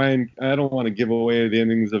Brian. I don't want to give away the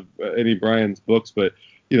endings of any Brian's books, but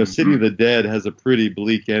City of the Dead has a pretty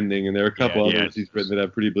bleak ending, and there are a couple others he's written that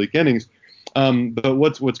have pretty bleak endings. But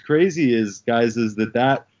what's crazy is, guys, is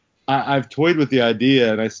that I've toyed with the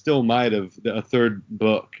idea, and I still might have a third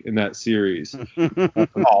book in that series.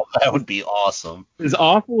 Oh, that would be awesome. As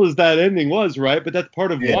awful as that ending was, right? But that's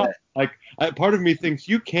part of why. Like, part of me thinks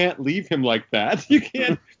you can't leave him like that. You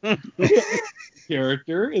can't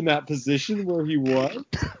character in that position where he was.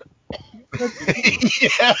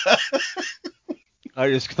 Yeah. I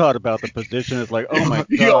just thought about the position. It's like, oh my god,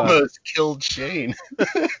 he almost killed Shane.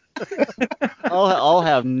 I'll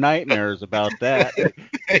have nightmares about that.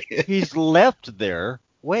 He's left there.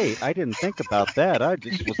 Wait, I didn't think about that. I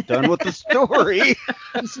just was done with the story.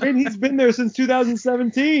 He's been there since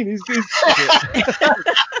 2017.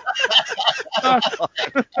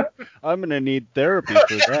 I'm gonna need therapy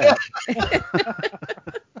for that.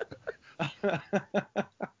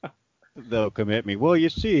 They'll commit me. Well, you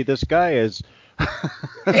see, this guy is.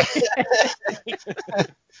 He's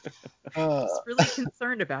really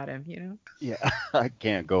concerned about him. Yeah, I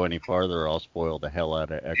can't go any farther. I'll spoil the hell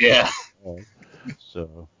out of X. Yeah.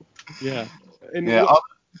 So. Yeah. And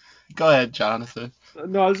go ahead, Jonathan.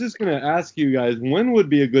 No, I was just going to ask you guys, when would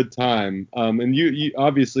be a good time? And you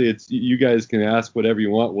obviously, it's you guys can ask whatever you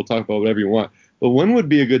want. We'll talk about whatever you want. But when would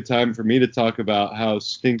be a good time for me to talk about how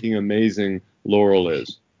stinking amazing Laurel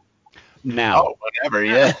is? Now. Oh, whatever,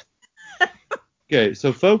 yeah. Okay,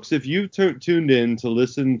 so folks, if you've tuned in to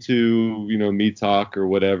listen to, me talk or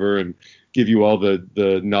whatever and give you all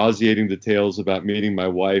the nauseating details about meeting my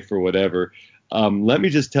wife or whatever, let me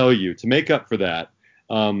just tell you, to make up for that,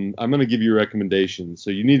 I'm going to give you recommendations. So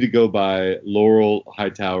you need to go by Laurel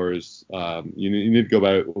Hightower's. You need to go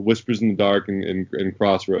by Whispers in the Dark and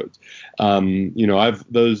Crossroads. I've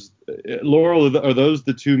those. Laurel, are those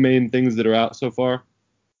the two main things that are out so far?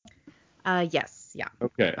 Yes. Yeah.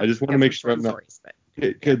 Okay. I just want to make sure I'm not. Stories, but,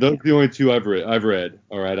 okay, those are the only two I've read.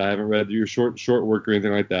 All right. I haven't read your short work or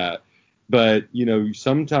anything like that. But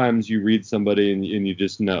sometimes you read somebody and you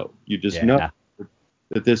just know. You just know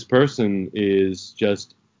that this person is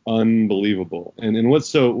just unbelievable. And what's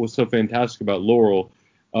so fantastic about Laurel,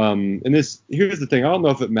 and here's the thing. I don't know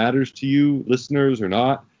if it matters to you listeners or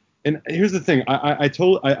not. And here's the thing. I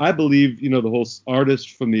believe, the whole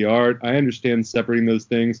artist from the art. I understand separating those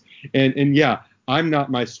things. And yeah, I'm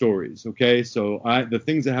not my stories. Okay. So the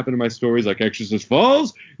things that happen in my stories, like Exorcist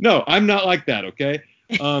Falls, no, I'm not like that. Okay.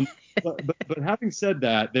 But having said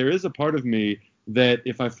that, there is a part of me that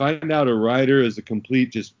if I find out a writer is a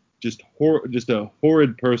complete, just a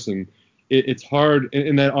horrid person, it's hard.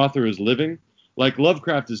 And that author is living. Like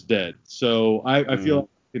Lovecraft is dead. So I feel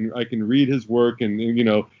like I can read his work and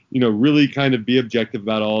really kind of be objective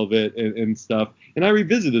about all of it and stuff. And I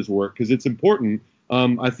revisit his work because it's important.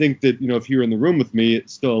 I think that, if he were in the room with me,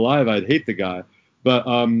 it's still alive, I'd hate the guy. But,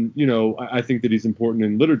 I think that he's important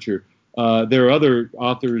in literature. There are other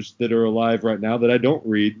authors that are alive right now that I don't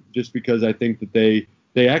read just because I think that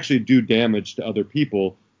they actually do damage to other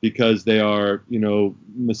people because they are,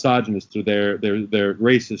 misogynist or they're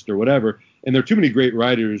racist or whatever. And there are too many great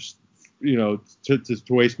writers, to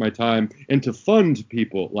waste my time and to fund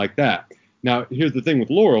people like that. Now, here's the thing with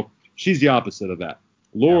Laurel. She's the opposite of that.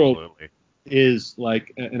 Laurel is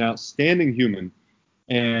like an outstanding human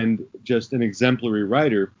and just an exemplary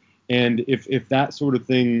writer. And if that sort of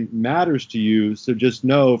thing matters to you, so just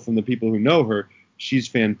know from the people who know her, she's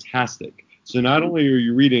fantastic. So not only are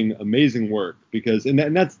you reading amazing work, because and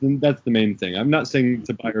that's the main thing. I'm not saying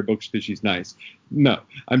to buy her books because she's nice. No,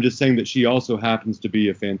 I'm just saying that she also happens to be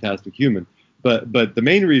a fantastic human. But the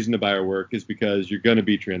main reason to buy her work is because you're going to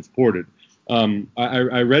be transported.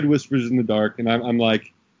 I read Whispers in the Dark, and I'm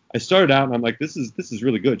like, I started out and I'm like, this is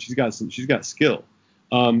really good. She's got skill.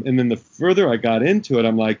 And then the further I got into it,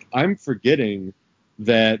 I'm like, I'm forgetting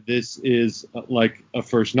that this is like a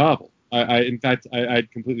first novel. In fact,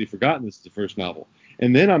 I'd completely forgotten this is the first novel.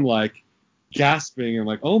 And then I'm like gasping. I'm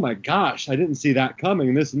like, oh my gosh, I didn't see that coming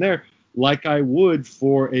and this and there, like I would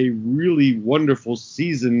for a really wonderful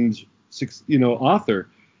seasoned, author.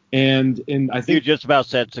 And I think you just about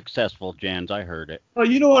said successful, Jans. I heard it. Oh,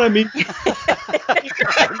 you know what I mean.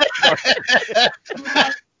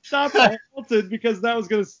 Stop halted because that was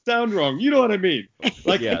going to sound wrong. You know what I mean?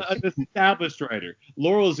 Like an established writer.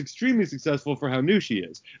 Laurel is extremely successful for how new she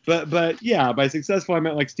is. But yeah, by successful I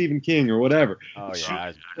meant like Stephen King or whatever. Oh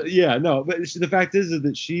yeah. No. But the fact is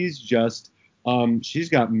that she's just she's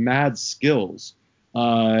got mad skills.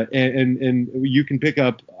 and you can pick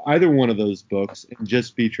up either one of those books and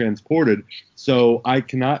just be transported. So I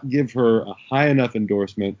cannot give her a high enough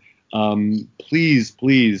endorsement. Please,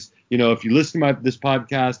 if you listen to this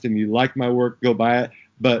podcast and you like my work, go buy it.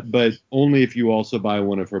 But only if you also buy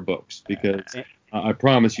one of her books, because I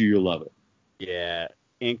promise you'll love it. Yeah,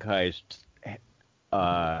 Inkheist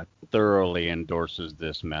thoroughly endorses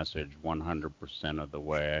this message 100% of the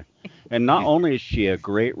way. And not only is she a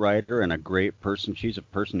great writer and a great person, she's a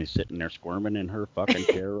person who's sitting there squirming in her fucking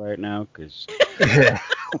chair right now because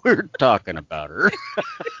we're talking about her.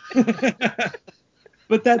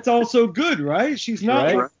 But that's also good, right? She's not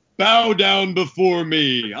right? like, bow down before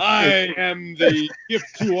me. I am the gift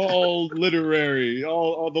to all the literary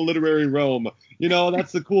realm.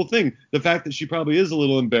 That's the cool thing. The fact that she probably is a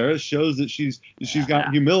little embarrassed shows that she's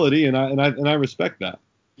got humility, and I respect that.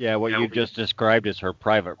 Yeah, what you just described is her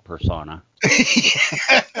private persona.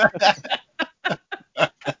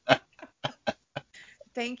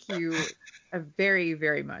 Thank you very,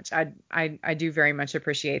 very much. I do very much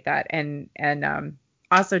appreciate that, and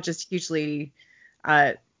also just hugely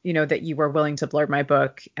that you were willing to blurb my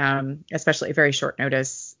book, especially at very short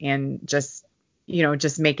notice, and just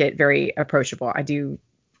make it very approachable. I do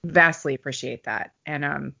vastly appreciate that.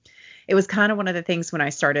 And it was kind of one of the things when I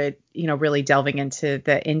started, really delving into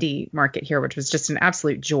the indie market here, which was just an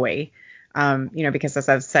absolute joy. Because as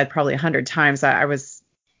I've said probably 100 times, I was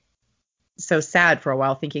so sad for a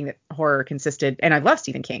while thinking that horror consisted, and I love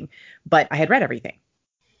Stephen King, but I had read everything.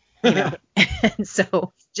 And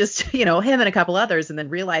so just, him and a couple others, and then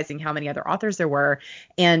realizing how many other authors there were.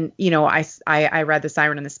 And, I read The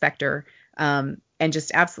Siren and the Spectre, and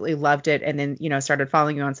just absolutely loved it. And then, started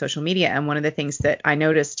following you on social media. And one of the things that I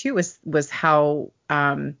noticed too was how,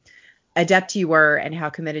 adept you were and how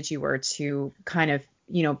committed you were to kind of,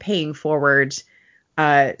 paying forward,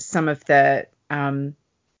 some of the,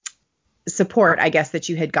 support, I guess, that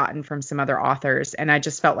you had gotten from some other authors. And I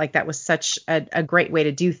just felt like that was such a great way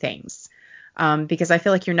to do things. Because I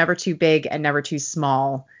feel like you're never too big and never too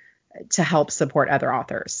small to help support other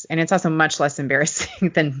authors. And it's also much less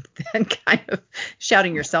embarrassing than kind of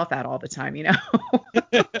shouting yourself out all the time, Yeah.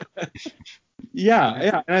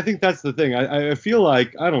 And I think that's the thing. I feel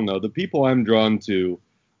like, I don't know, the people I'm drawn to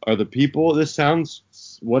are the people, this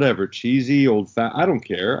sounds whatever, cheesy, I don't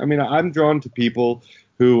care. I mean, I'm drawn to people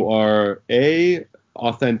who are A,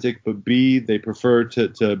 authentic, but B, they prefer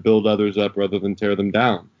to build others up rather than tear them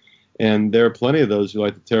down. And there are plenty of those who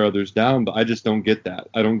like to tear others down, but I just don't get that.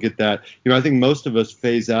 I don't get that. I think most of us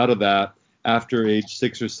phase out of that after age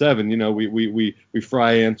 6 or 7. We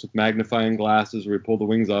fry ants with magnifying glasses, or we pull the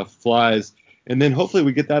wings off flies, and then hopefully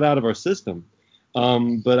we get that out of our system.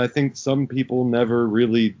 But I think some people never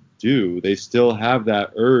really do. They still have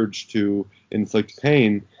that urge to inflict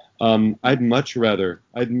pain. I'd much rather,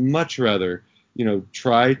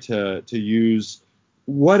 try to use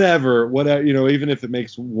whatever, even if it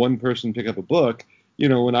makes one person pick up a book,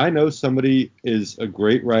 when I know somebody is a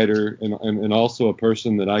great writer and also a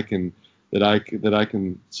person that I can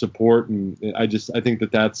support, and I think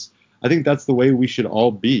that's the way we should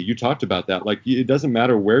all be. You talked about that. Like, it doesn't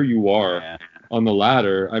matter where you are on the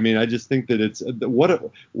ladder. I mean, I just think that it's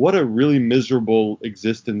what a really miserable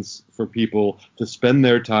existence for people to spend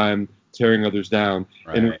their time tearing others down.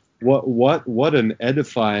 Right. And what an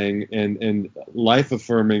edifying and life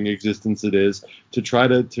affirming existence it is to try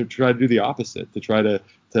to do the opposite, to try to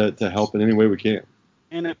help in any way we can.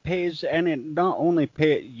 And it pays, and it's not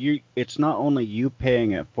only you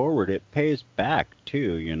paying it forward, it pays back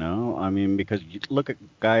too, I mean, because you look at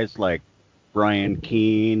guys like Brian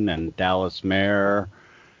Keene and Dallas Mayer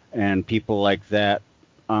and people like that,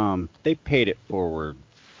 they paid it forward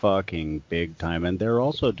fucking big time, and they're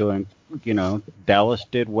also doing, Dallas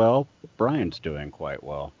did well, Brian's doing quite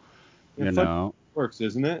well, Funny how it works,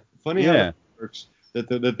 isn't it? Funny how it works that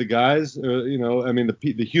the guys,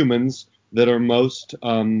 the humans that are most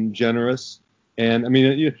generous, and I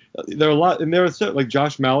mean, there are a lot, and there are like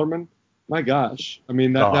Josh Mallerman. My gosh, I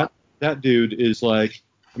mean that dude is like,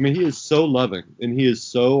 I mean, he is so loving and he is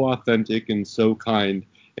so authentic and so kind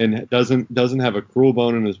and doesn't have a cruel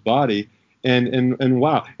bone in his body, and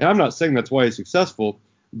wow. And I'm not saying that's why he's successful,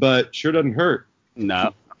 but sure doesn't hurt.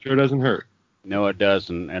 No, sure doesn't hurt. No, it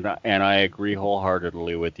doesn't, and I agree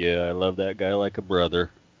wholeheartedly with you. I love that guy like a brother.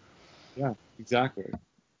 Yeah, exactly.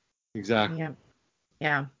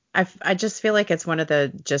 Yeah. I just feel like it's one of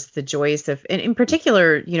the joys of, and in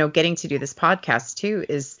particular, getting to do this podcast too,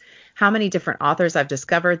 is how many different authors I've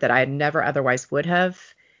discovered that I never otherwise would have,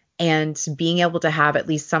 and being able to have at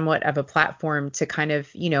least somewhat of a platform to kind of,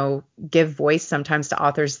 give voice sometimes to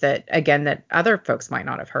authors that, again, that other folks might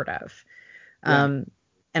not have heard of. And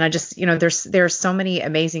I just, there's so many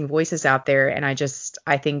amazing voices out there, and I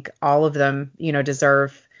think all of them,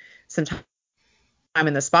 deserve some time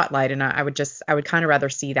in the spotlight. And I would kind of rather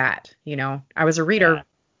see that. I was a reader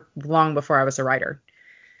long before I was a writer.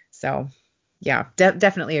 So yeah,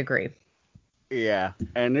 definitely agree. Yeah,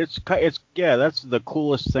 and it's that's the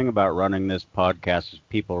coolest thing about running this podcast is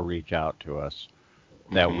people reach out to us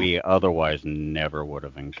that we otherwise never would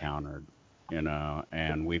have encountered,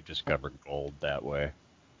 and we've discovered gold that way.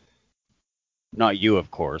 Not you, of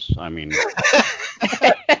course. I mean,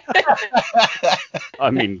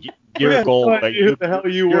 you're gold, but you're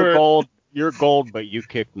gold. You're gold, but you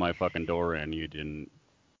kicked my fucking door in. You didn't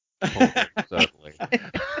pull it subtly.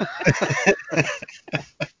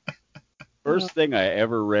 First thing I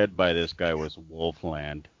ever read by this guy was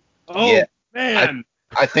Wolfland. Oh, yeah, man.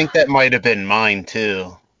 I think that might have been mine,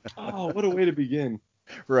 too. Oh, what a way to begin.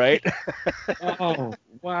 Right? Oh,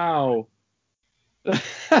 wow.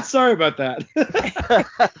 Sorry about that.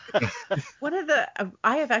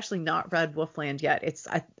 I have actually not read Wolfland yet.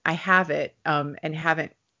 I have it, and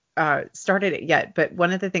haven't started it yet. But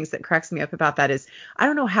one of the things that cracks me up about that is, I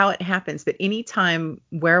don't know how it happens, but anytime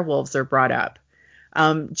werewolves are brought up,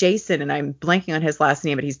 Jason, and I'm blanking on his last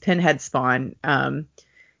name, but he's Pinhead Spawn.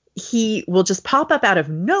 He will just pop up out of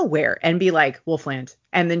nowhere and be like, Wolfland,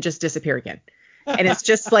 and then just disappear again. And it's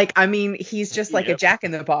just like, he's just like a jack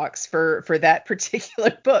in the box for that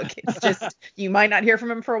particular book. It's just, you might not hear from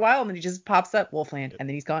him for a while, and then he just pops up, Wolfland, and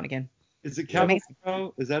then he's gone again. Is it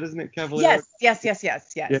Cavallaro? Is that, isn't it Cavallaro?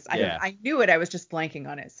 Yes. Yeah. I knew it. I was just blanking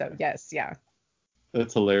on it. So yes, yeah.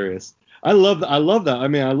 That's hilarious. I love that.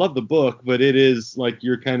 I love the book, but it is, like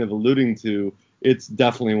you're kind of alluding to, it's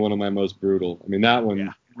definitely one of my most brutal. That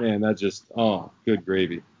one, man, that just, good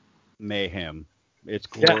gravy. Mayhem. It's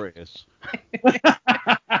glorious.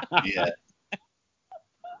 Yeah.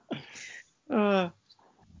 Well,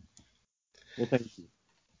 thank you.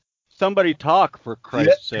 Somebody talk, for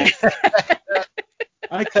Christ's sake.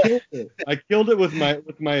 I killed it with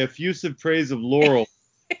my effusive praise of Laurel.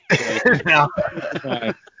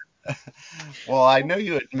 Well, I know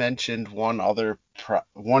you had mentioned one of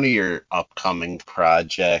your upcoming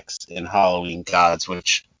projects in Halloween Gods,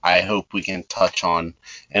 which I hope we can touch on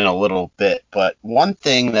in a little bit. But one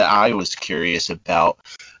thing that I was curious about,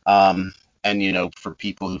 and for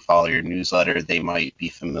people who follow your newsletter, they might be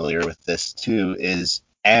familiar with this too, is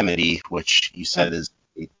Amity, which you said is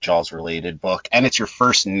a Jaws-related book, and it's your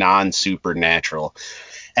first non-supernatural.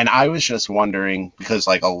 And I was just wondering, because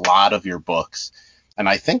like a lot of your books, and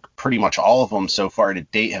I think pretty much all of them so far to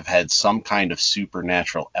date have had some kind of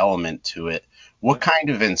supernatural element to it. What kind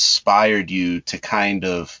of inspired you to kind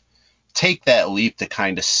of take that leap to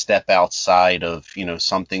kind of step outside of,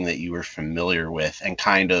 something that you were familiar with and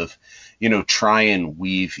kind of, try and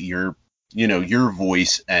weave your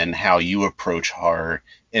voice and how you approach horror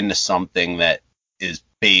into something that is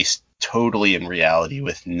based totally in reality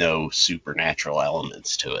with no supernatural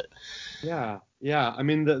elements to it? Yeah.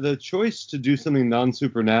 The choice to do something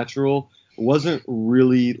non-supernatural wasn't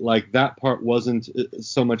really, like, that part wasn't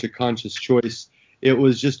so much a conscious choice. It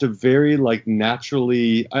was just a very, like,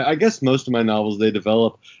 naturally, I guess most of my novels, they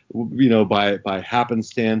develop, by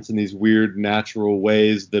happenstance in these weird natural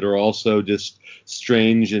ways that are also just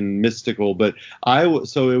strange and mystical. But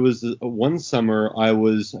so it was one summer it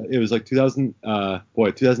was like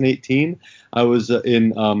 2018. I was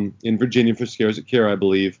in Virginia for Scares at Care, I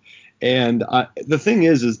believe. And the thing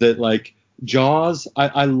is that, like, Jaws,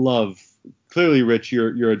 I love. Clearly, Rich,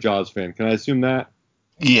 you're a Jaws fan. Can I assume that?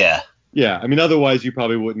 Yeah. Yeah. Otherwise you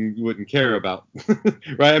probably wouldn't care about,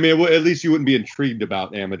 right? At least you wouldn't be intrigued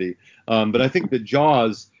about Amity. But I think that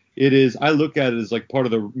Jaws, I look at it as like part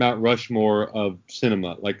of the Mount Rushmore of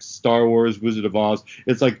cinema, like Star Wars, Wizard of Oz.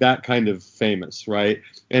 It's like that kind of famous, right?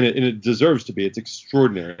 And it deserves to be. It's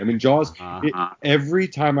extraordinary. Jaws, every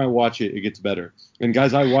time I watch it, it gets better. And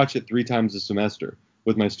guys, I watch it 3 times a semester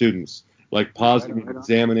with my students, like pausing and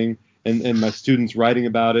examining, and my students writing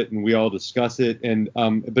about it, and we all discuss it. And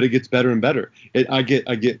but it gets better and better. I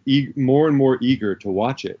get more and more eager to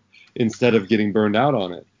watch it instead of getting burned out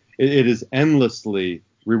on it. It is endlessly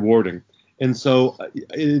rewarding. And so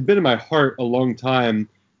it had been in my heart a long time,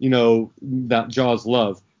 that Jaws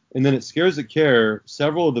love. And then at Scares at Care,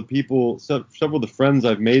 several of the friends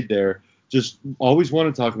I've made there just always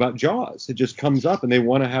want to talk about Jaws. It just comes up and they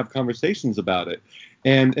want to have conversations about it.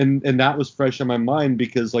 And that was fresh on my mind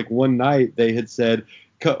because, like, one night they had said,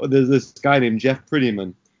 there's this guy named Jeff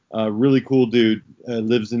Prettyman, a really cool dude,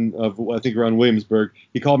 lives I think around Williamsburg.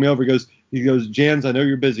 He called me over. He goes, Jans, I know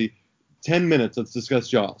you're busy. 10 minutes, let's discuss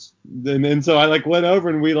Jaws. And so I like went over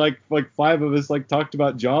and we like 5 of us like talked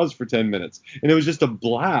about Jaws for 10 minutes. And it was just a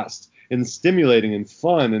blast and stimulating and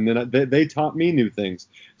fun. And then they taught me new things.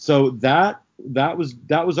 So that was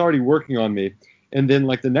already working on me. And then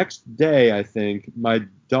like the next day, I think my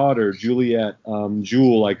daughter, Juliet,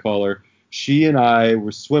 Jewel, I call her, she and I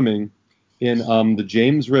were swimming in the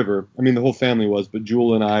James River. I mean, the whole family was, but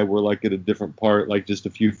Jewel and I were like at a different part, like just a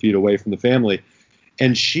few feet away from the family.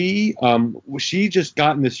 And she just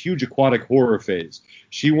got in this huge aquatic horror phase.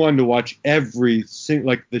 She wanted to watch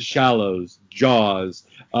like The Shallows, Jaws,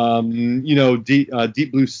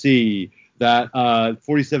 Deep Blue Sea, that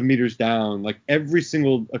 47 Meters Down, like every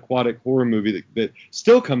single aquatic horror movie that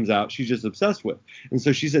still comes out, she's just obsessed with. And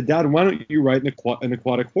so she said, Dad, why don't you write an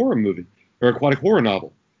aquatic horror movie or aquatic horror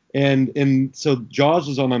novel? And so Jaws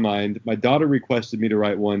was on my mind. My daughter requested me to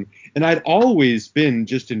write one, and I'd always been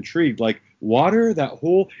just intrigued. Like water,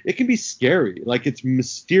 it can be scary. Like it's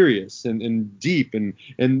mysterious and deep, and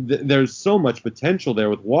there's so much potential there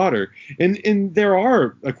with water. And there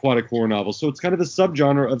are aquatic horror novels, so it's kind of a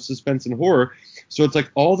subgenre of suspense and horror. So it's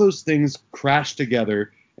like all those things crash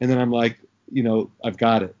together, and then I'm like, I've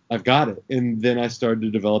got it. And then I started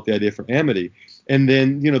to develop the idea for Amity. And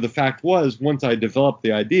then, the fact was, once I developed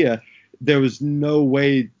the idea, there was no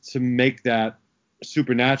way to make that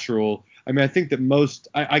supernatural. I mean, I think that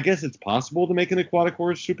I guess it's possible to make an aquatic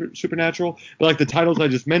horror supernatural, but like the titles I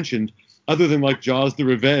just mentioned, other than like Jaws: The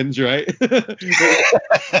Revenge, right?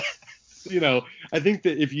 I think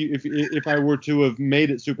that if I were to have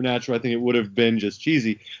made it supernatural, I think it would have been just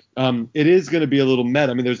cheesy. It is going to be a little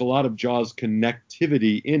meta. I mean, there's a lot of Jaws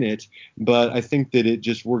connectivity in it, but I think that it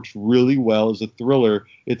just works really well as a thriller.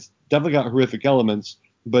 It's definitely got horrific elements,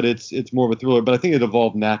 but it's more of a thriller. But I think it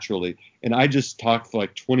evolved naturally. And I just talked for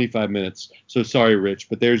like 25 minutes. So sorry, Rich,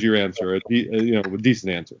 but there's your answer. A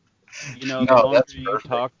decent answer. The longer you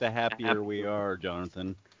talk, the happier we are,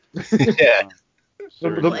 Jonathan. Yeah.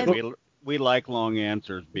 Certainly, we like long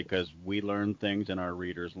answers because we learn things and our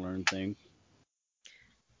readers learn things.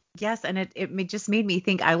 Yes, and it just made me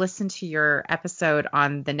think. I listened to your episode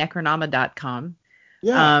on the Necronama.com,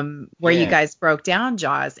 where you guys broke down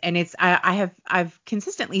Jaws, and I've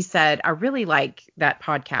consistently said I really like that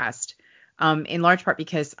podcast, in large part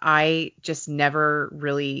because I just never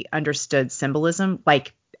really understood symbolism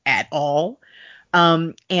like at all.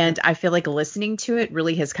 And I feel like listening to it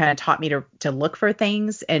really has kind of taught me to look for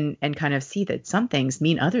things and kind of see that some things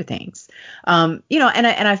mean other things. And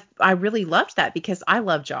I really loved that because I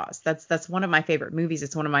love Jaws. That's one of my favorite movies.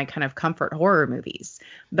 It's one of my kind of comfort horror movies,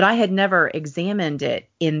 but I had never examined it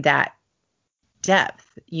in that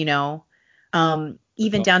depth,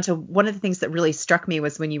 even down to one of the things that really struck me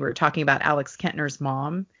was when you were talking about Alex Kentner's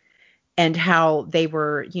mom. And how they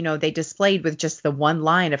were, they displayed with just the one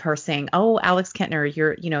line of her saying, "Oh, Alex Kentner,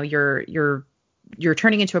 you're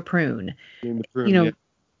turning into a prune."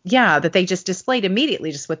 That they just displayed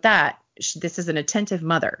immediately just with that. This is an attentive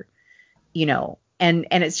mother, and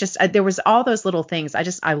it's just there was all those little things.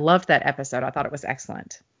 I loved that episode. I thought it was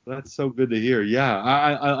excellent. That's so good to hear. Yeah,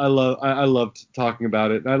 I loved talking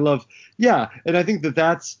about it. And I think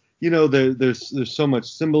that's there's so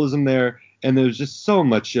much symbolism there, and there's just so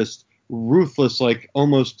much ruthless, like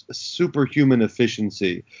almost superhuman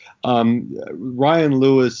efficiency. Ryan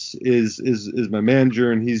Lewis is my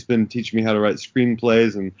manager, and he's been teaching me how to write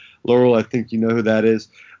screenplays. And Laurel, I think you know who that is.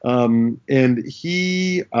 And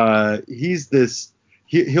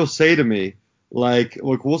he'll say to me, like,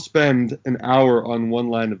 look, we'll spend an hour on one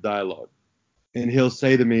line of dialogue, and he'll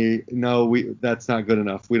say to me, no, that's not good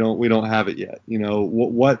enough. We don't have it yet.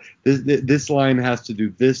 This line has to do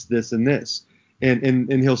this, and this.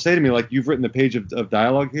 And he'll say to me, like, you've written a page of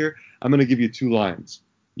dialogue here. I'm going to give you 2 lines.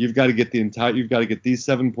 You've got to get you've got to get these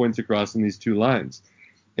 7 points across in these 2 lines.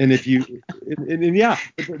 And if you,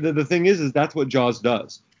 the thing is that's what Jaws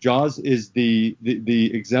does. Jaws is the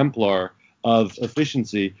exemplar of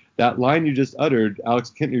efficiency. That line you just uttered,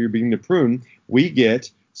 Alex Kentner, you're being the prune. We get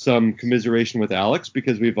some commiseration with Alex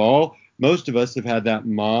because most of us have had that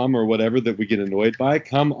mom or whatever that we get annoyed by.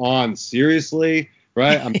 Come on, seriously,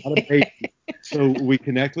 right? I'm not a baby. So we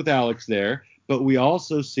connect with Alex there, but we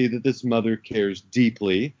also see that this mother cares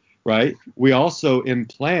deeply, right? We also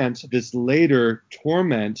implant this later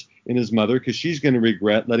torment in his mother because she's going to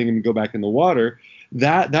regret letting him go back in the water.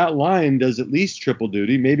 That line does at least triple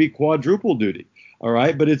duty, maybe quadruple duty, all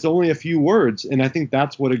right? But it's only a few words, and I think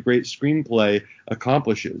that's what a great screenplay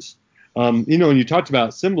accomplishes. When you talked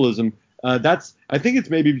about symbolism, I think it's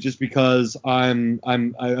maybe just because I've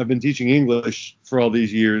been teaching English for all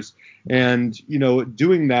these years, And,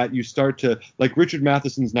 doing that, you start to, like Richard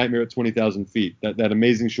Matheson's Nightmare at 20,000 Feet, that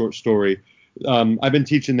amazing short story. I've been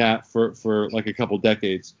teaching that for like a couple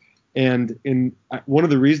decades. And one of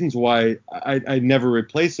the reasons why I never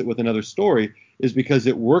replace it with another story is because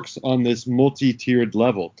it works on this multi-tiered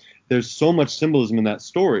level. There's so much symbolism in that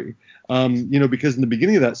story, because in the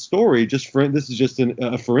beginning of that story, this is just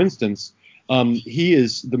for instance,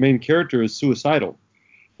 the main character is suicidal.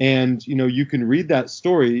 And, you can read that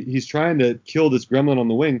story. He's trying to kill this gremlin on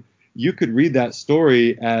the wing. You could read that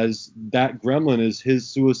story as that gremlin is his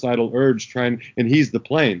suicidal urge and he's the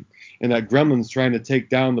plane. And that gremlin's trying to take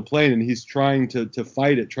down the plane, and he's trying to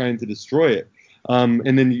fight it, trying to destroy it.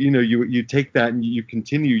 And then, you take that and you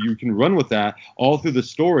can run with that all through the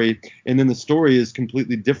story. And then the story is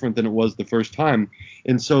completely different than it was the first time.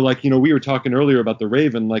 And so, like, we were talking earlier about the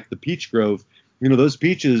Raven, like the peach grove. Those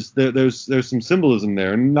peaches, there's some symbolism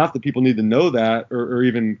there, and not that people need to know that or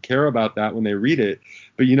even care about that when they read it,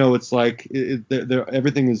 but it's like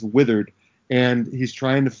everything is withered, and he's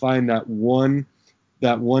trying to find that one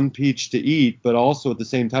peach to eat, but also at the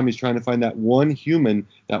same time he's trying to find that one human,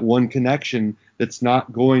 that one connection that's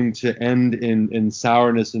not going to end in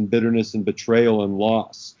sourness and bitterness and betrayal and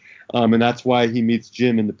loss. And that's why he meets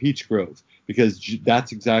Jim in the peach grove, because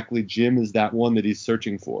that's exactly, Jim is that one that he's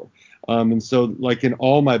searching for. And so, like in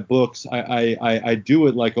all my books, I do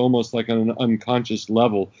it like almost like on an unconscious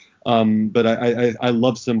level. But I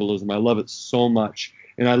love symbolism. I love it so much.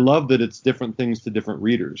 And I love that it's different things to different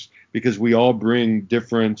readers, because we all bring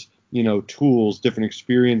different, tools, different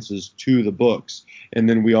experiences to the books. And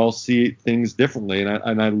then we all see things differently.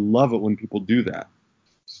 And I love it when people do that.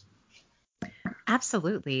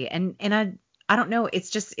 Absolutely. And I don't know. It's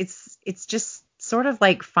just sort of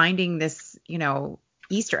like finding this,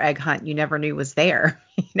 Easter egg hunt you never knew was there,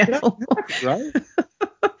 Yeah, right?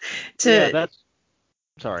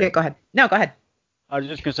 Sorry. Yeah, go ahead. No, go ahead. I was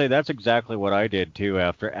just gonna say that's exactly what I did too.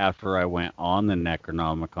 After I went on the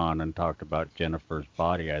Necronomicon and talked about Jennifer's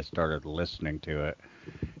body, I started listening to it,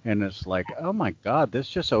 and it's like, oh my God, this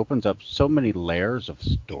just opens up so many layers of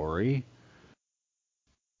story.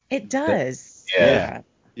 It does. Yeah.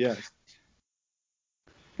 Yes.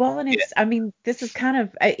 Well, and this is kind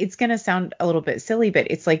of, it's going to sound a little bit silly, but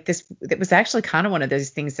it's like this, it was actually kind of one of those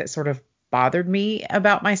things that sort of bothered me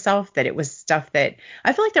about myself, that it was stuff that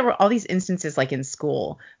I feel like there were all these instances like in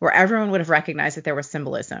school where everyone would have recognized that there was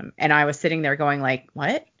symbolism. And I was sitting there going like,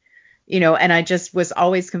 what? And I just was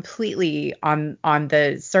always completely on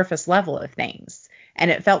the surface level of things. And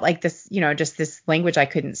it felt like this, just this language I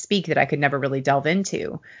couldn't speak, that I could never really delve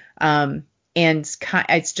into. And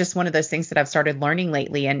it's just one of those things that I've started learning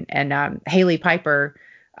lately. And Haley Piper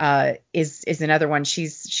is another one.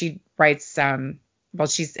 She writes,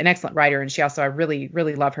 she's an excellent writer, and I really,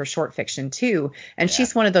 really love her short fiction too. And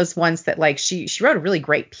she's one of those ones that, like, she wrote a really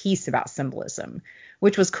great piece about symbolism,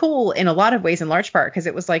 which was cool in a lot of ways, in large part because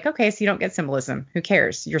it was like, okay, so you don't get symbolism, who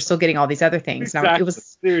cares? You're still getting all these other things. Exactly. Now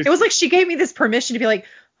it was like she gave me this permission to be like,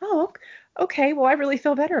 oh, okay, well, I really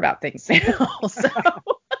feel better about things now. So.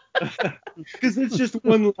 Because it's just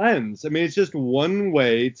one lens. I mean, it's just one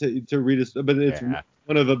way to read a, but it's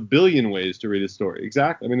one of a billion ways to read a story.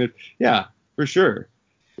 Exactly. I mean, for sure.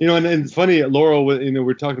 And it's funny, Laurel.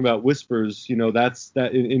 We're talking about whispers. That's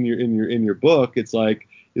that in your book. It's like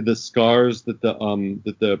the scars that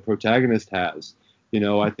the protagonist has.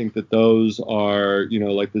 I think that those are,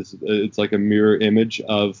 like this. It's like a mirror image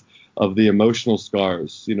of the emotional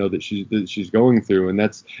scars, that she's going through, and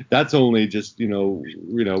that's only just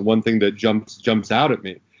one thing that jumps out at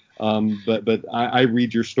me. But I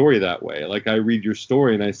read your story that way. Like, I read your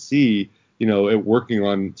story and I see it working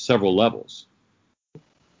on several levels.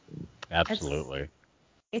 Absolutely.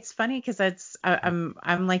 It's funny because I'm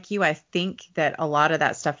like you. I think that a lot of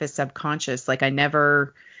that stuff is subconscious. Like,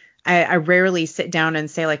 I rarely sit down and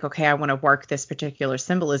say like, okay, I want to work this particular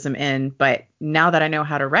symbolism in. But now that I know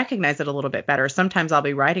how to recognize it a little bit better, sometimes I'll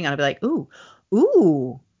be writing and I'll be like,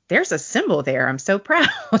 ooh, there's a symbol there. I'm so proud,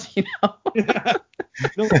 Yeah.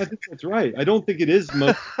 No, I think that's right. I don't think it is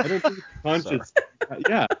I don't think it's conscious.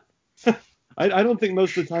 Yeah. I don't think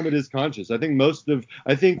most of the time it is conscious. I think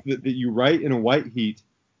that you write in a white heat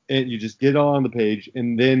and you just get it all on the page,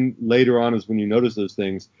 and then later on is when you notice those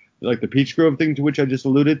things. Like the Peach Grove thing to which I just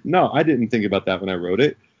alluded. No, I didn't think about that when I wrote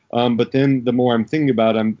it. But then the more I'm thinking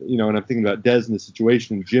about, and I'm thinking about Des and the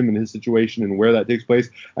situation, and Jim and his situation, and where that takes place.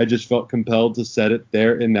 I just felt compelled to set it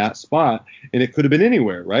there in that spot, and it could have been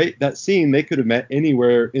anywhere, right? That scene, they could have met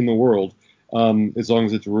anywhere in the world, as long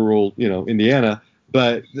as it's rural, Indiana.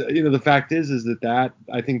 But the fact is that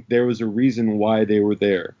I think there was a reason why they were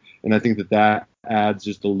there, and I think that adds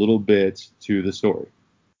just a little bit to the story.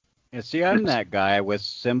 And see, I'm that guy with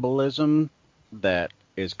symbolism that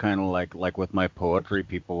is kind of like with my poetry.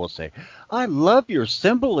 People will say, "I love your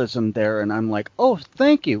symbolism there," and I'm like, "Oh,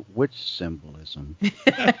 thank you." Which symbolism?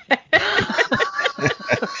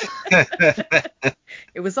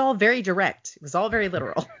 It was all very direct. It was all very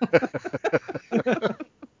literal.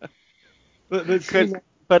 But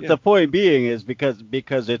the point being is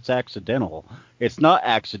because it's accidental. It's not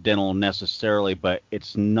accidental necessarily, but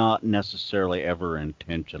it's not necessarily ever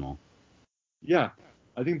intentional. Yeah,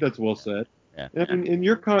 I think that's well said. Yeah. And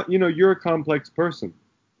you're a complex person,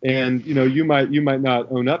 and you might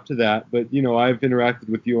not own up to that, but I've interacted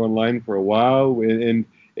with you online for a while, and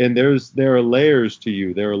there are layers to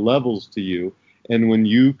you, there are levels to you, and when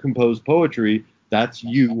you compose poetry, that's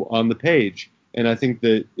you on the page. And I think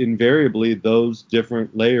that invariably those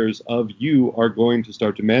different layers of you are going to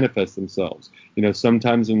start to manifest themselves.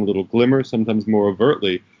 Sometimes in a little glimmer, sometimes more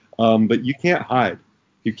overtly, but you can't hide.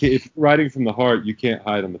 You can't, if you're writing from the heart, you can't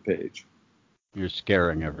hide on the page. You're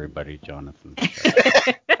scaring everybody, Jonathan.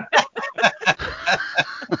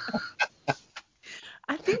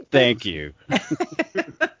 I think. Thank you.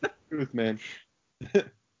 Truth, man.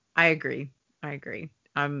 I agree. I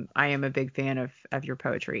am a big fan of your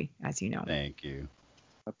poetry, as you know. Thank you.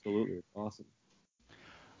 Absolutely. Awesome.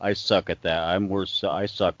 I suck at that. I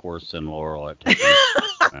suck worse than Laurel at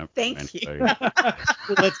taking Thank you.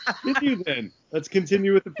 Well, let's continue then. Let's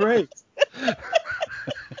continue with the praise.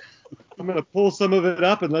 I'm gonna pull some of it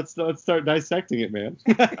up and let's start dissecting it, man.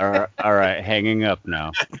 All right, hanging up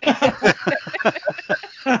now.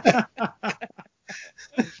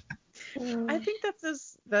 I think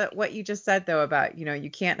that's what you just said though about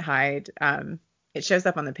you can't hide. It shows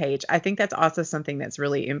up on the page. I think that's also something that's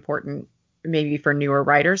really important, maybe for newer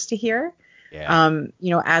writers to hear. Yeah.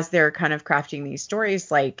 As they're kind of crafting these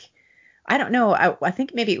stories, like I don't know, I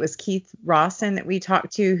think maybe it was Keith Rawson that we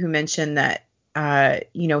talked to who mentioned that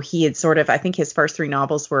he had sort of, I think his first 3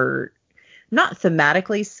 novels were not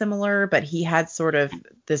thematically similar, but he had sort of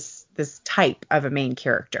this type of a main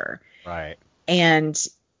character. Right. And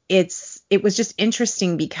it was just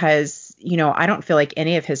interesting because, I don't feel like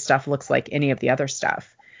any of his stuff looks like any of the other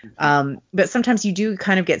stuff. But sometimes you do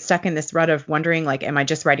kind of get stuck in this rut of wondering, like, am I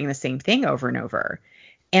just writing the same thing over and over?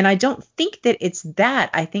 And I don't think that it's that.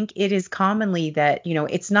 I think it is commonly that,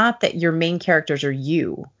 it's not that your main characters are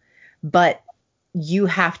you, but you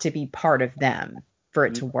have to be part of them for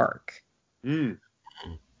it to work. I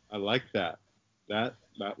like that. That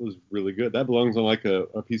was really good. That belongs on like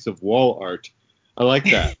a piece of wall art. I like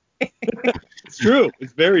that. It's true.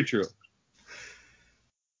 It's very true.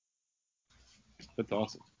 That's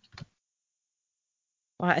awesome.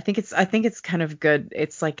 Well, I think it's kind of good.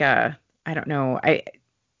 It's like I don't know.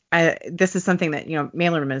 This is something that,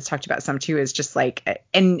 Mailerman has talked about some too, is just like,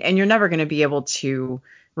 and you're never going to be able to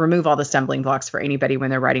remove all the stumbling blocks for anybody when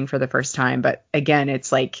they're writing for the first time. But again,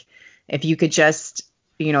 it's like, if you could just,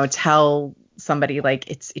 tell somebody like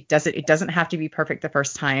it doesn't have to be perfect the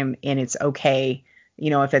first time, and it's okay,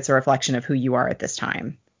 if it's a reflection of who you are at this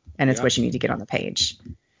time, and it's what you need to get on the page.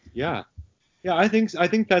 Yeah. Yeah. I think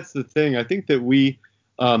that's the thing. I think that we,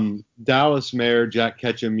 Dallas Mayer, Jack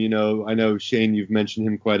Ketchum, I know Shane, you've mentioned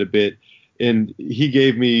him quite a bit, and he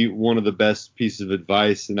gave me one of the best pieces of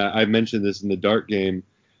advice. And I mentioned this in the Dart game,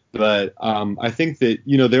 but I think that,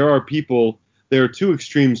 there are 2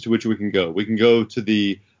 extremes to which we can go. We can go to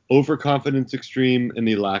the overconfidence extreme and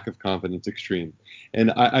the lack of confidence extreme.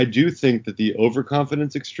 And I do think that the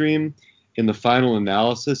overconfidence extreme in the final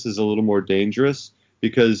analysis is a little more dangerous,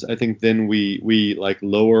 because I think then we like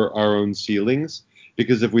lower our own ceilings.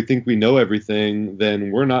 Because if we think we know everything,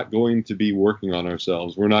 then we're not going to be working on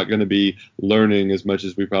ourselves. We're not going to be learning as much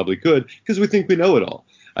as we probably could, because we think we know it all.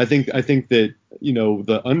 I think that,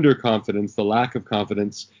 the underconfidence, the lack of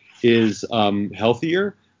confidence is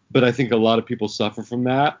healthier, but I think a lot of people suffer from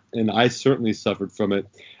that, and I certainly suffered from it.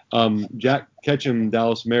 Jack Ketchum,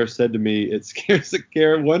 Dallas Mayer, said to me, "It scares a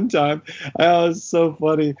carrot." One time, it was so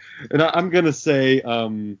funny, and I'm gonna say,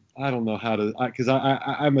 I don't know how to, because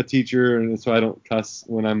I'm a teacher, and so I don't cuss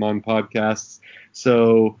when I'm on podcasts,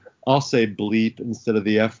 so I'll say bleep instead of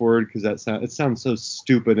the F word, because it sounds so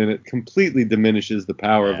stupid, and it completely diminishes the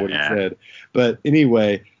power of what he said. But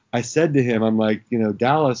anyway, I said to him, I'm like,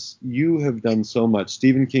 Dallas, you have done so much.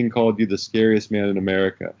 Stephen King called you the scariest man in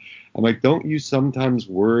America. I'm like, don't you sometimes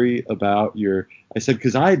worry about I said,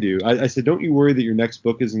 because I do. I said, don't you worry that your next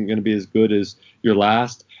book isn't going to be as good as your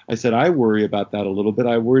last? I said, I worry about that a little bit.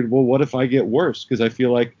 I worried, well, what if I get worse? Because I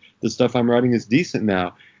feel like the stuff I'm writing is decent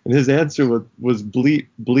now. And his answer was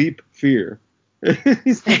bleep fear. And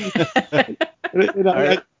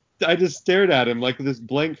I just stared at him like with this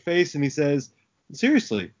blank face, and he says,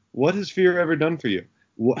 seriously, What has fear ever done for you?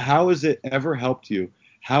 How has it ever helped you?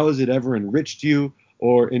 How has it ever enriched you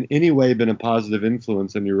or in any way been a positive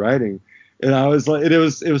influence on your writing? And I was like, it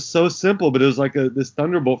was so simple, but it was like this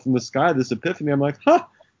thunderbolt from the sky, this epiphany. I'm like,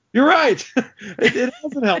 you're right. It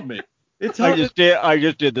hasn't helped me. I just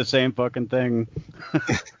did the same fucking thing.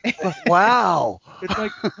 Wow.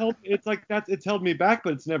 It's held me back,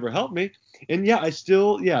 but it's never helped me. And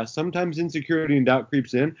yeah, sometimes insecurity and doubt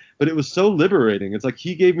creeps in, but it was so liberating. It's like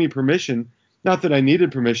he gave me permission. Not that I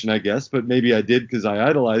needed permission, I guess, but maybe I did because I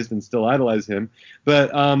idolized and still idolize him.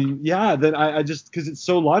 But then I just, because it's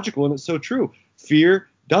so logical and it's so true. Fear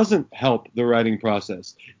doesn't help the writing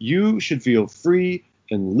process. You should feel free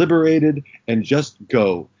and liberated and just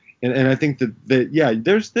go. And I think that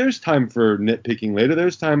there's time for nitpicking later.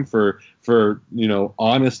 There's time for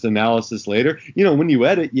honest analysis later. When you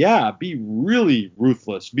edit, be really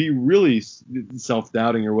ruthless, be really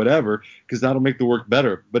self-doubting or whatever, because that'll make the work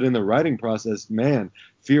better. But in the writing process, man,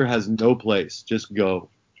 fear has no place. Just go.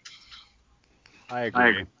 I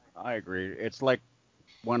agree. It's like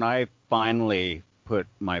when I finally put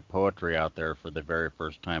my poetry out there for the very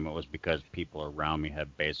first time, it was because people around me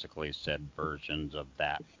had basically said versions of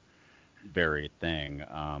that very thing.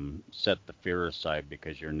 Set the fear aside,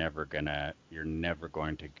 because you're never going to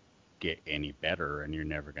get any better, and you're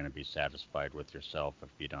never going to be satisfied with yourself if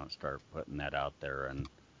you don't start putting that out there and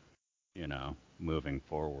moving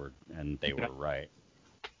forward. And they were right.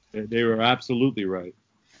 They were absolutely right.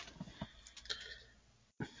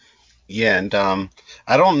 Yeah, and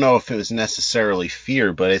I don't know if it was necessarily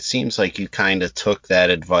fear, but it seems like you kind of took that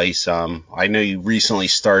advice. I know you recently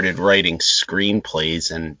started writing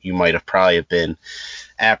screenplays, and you might have probably been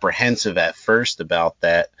apprehensive at first about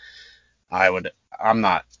that. I'm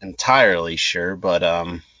not entirely sure, but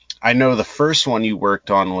I know the first one you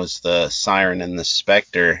worked on was the Siren and the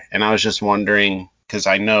Spectre, and I was just wondering, because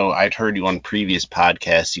I know I'd heard you on previous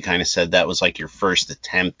podcasts, you kind of said that was like your first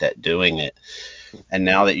attempt at doing it. And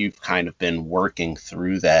now that you've kind of been working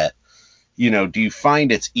through that, do you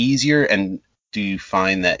find it's easier, and do you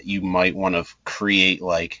find that you might want to create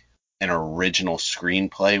like an original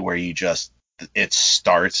screenplay where it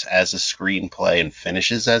starts as a screenplay and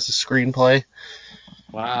finishes as a screenplay?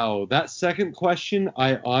 Wow, that second question,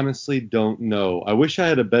 I honestly don't know. I wish I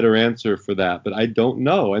had a better answer for that, but I don't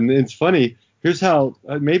know. And it's funny, here's how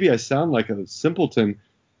maybe I sound like a simpleton.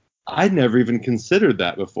 I'd never even considered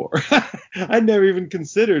that before. I'd never even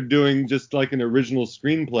considered doing just like an original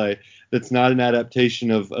screenplay that's not an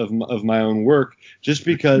adaptation of my own work, just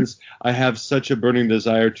because I have such a burning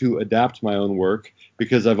desire to adapt my own work,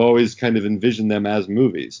 because I've always kind of envisioned them as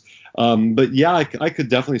movies. But yeah, I could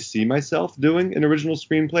definitely see myself doing an original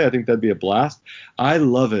screenplay. I think that'd be a blast. I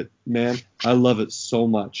love it, man. I love it so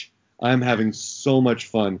much. I'm having so much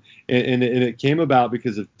fun. And it came about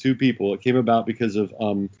because of two people. It came about because of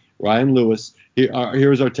Ryan Lewis. Here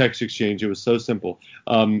was our text exchange. It was so simple.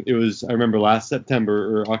 It was, I remember, last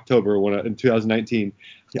September or October in 2019,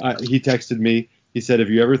 he texted me. He said, "Have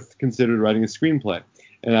you ever considered writing a screenplay?"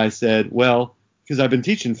 And I said, well, because I've been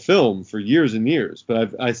teaching film for years and years,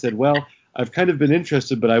 but I said, well, I've kind of been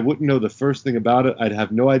interested, but I wouldn't know the first thing about it. I'd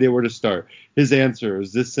have no idea where to start. His answer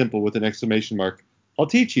was this simple with an exclamation mark: "I'll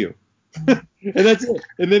teach you." And that's it.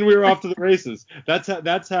 And then we were off to the races.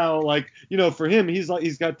 That's how like, for him, he's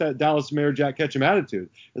got that Dallas Mayor Jack Ketchum attitude.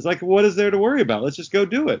 It's like, what is there to worry about? Let's just go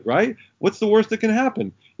do it, right? What's the worst that can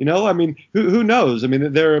happen? I mean, who knows? I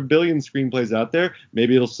mean, there are a billion screenplays out there.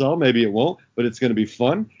 Maybe it'll sell, maybe it won't, but it's going to be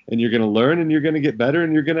fun, and you're going to learn, and you're going to get better,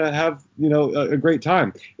 and you're going to have, a great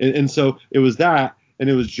time. And so it was that, and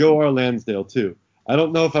it was Joe R. Lansdale too. I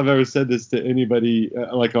don't know if I've ever said this to anybody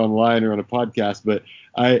like online or on a podcast, but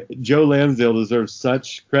Joe Lansdale deserves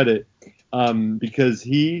such credit because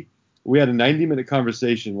we had a 90-minute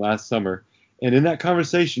conversation last summer, and in that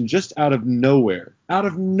conversation, just out of nowhere,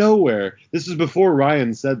 this is before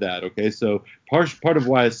Ryan said that, okay? So part of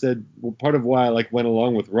why I like went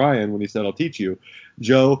along with Ryan when he said, "I'll teach you,"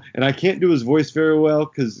 Joe, and I can't do his voice very well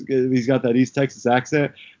because he's got that East Texas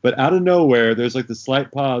accent, but out of nowhere, there's like the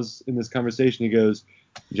slight pause in this conversation. He goes,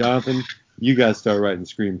 "Jonathan, you got to start writing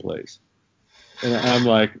screenplays." And I'm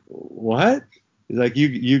like, "What?" He's like,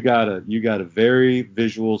 you got a very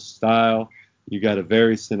visual style. You got a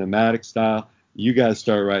very cinematic style. You got to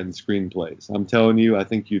start writing screenplays. I'm telling you, I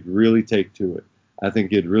think you'd really take to it. I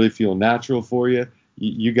think it'd really feel natural for you.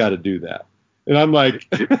 You got to do that. And I'm like,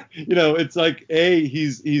 it's like, A,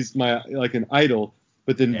 he's my like an idol,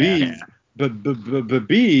 but then B, but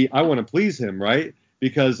B, I want to please him, right?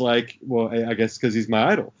 Because like, well, I guess because he's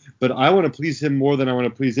my idol, but I want to please him more than I want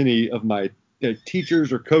to please any of my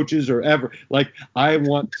teachers or coaches or ever. Like, I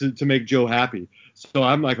want to make Joe happy. So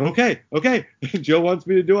I'm like, okay, Joe wants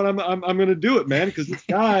me to do it. I'm gonna do it, man, because this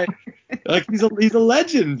guy, like, he's a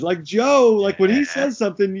legend. Like Joe, like when he says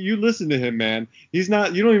something, you listen to him, man. He's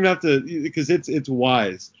not. You don't even have to, because it's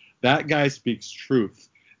wise. That guy speaks truth.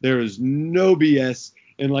 There is no BS.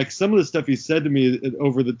 And like some of the stuff he said to me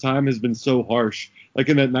over the time has been so harsh. Like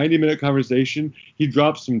in that 90-minute conversation, he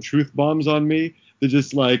dropped some truth bombs on me that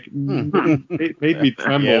just like made me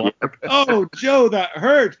tremble. Yeah. Like, oh, Joe, that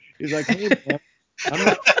hurt. He's like, hey, man, I'm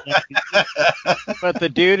not. But the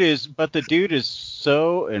dude is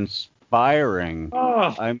so inspiring.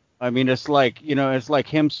 Oh. I mean, it's like, it's like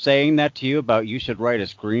him saying that to you about you should write a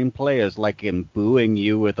screenplay is like imbuing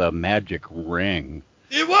you with a magic ring.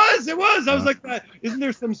 It was. I was like, isn't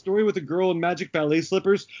there some story with a girl in magic ballet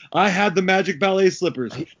slippers? I had the magic ballet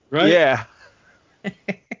slippers, right? Yeah.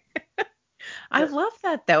 I love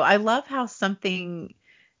that, though. I love how something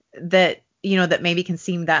that, that maybe can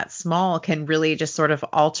seem that small can really just sort of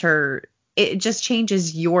alter. It just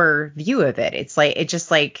changes your view of it. It's like, it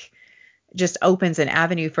just opens an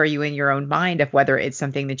avenue for you in your own mind of whether it's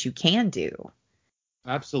something that you can do.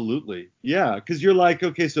 Absolutely. Yeah. Because you're like,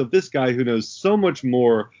 okay, so if this guy who knows so much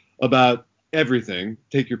more about everything,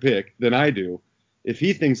 take your pick, than I do, if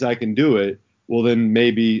he thinks I can do it, well, then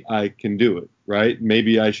maybe I can do it, right?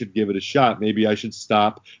 Maybe I should give it a shot. Maybe I should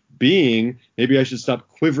stop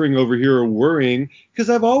quivering over here or worrying, because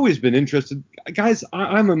I've always been interested. Guys,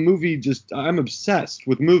 I'm obsessed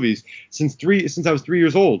with movies since I was 3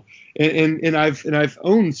 years old. And I've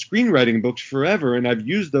owned screenwriting books forever, and I've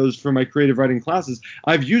used those for my creative writing classes.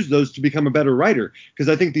 I've used those to become a better writer, because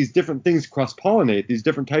I think these different things cross-pollinate, these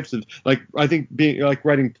different types of, like, I think being like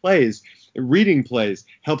writing plays, reading plays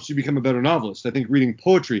helps you become a better novelist. I think reading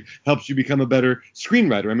poetry helps you become a better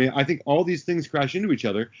screenwriter. I mean, I think all these things crash into each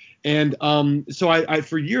other. And so I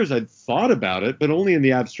for years I'd thought about it, but only in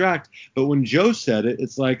the abstract. But when Joe said it,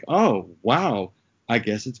 it's like, oh, wow, I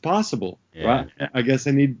guess it's possible, right? I guess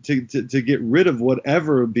I need to get rid of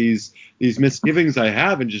whatever these misgivings I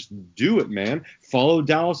have and just do it, man. Follow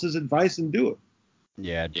Dallas's advice and do it.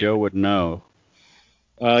 Yeah, Joe would know.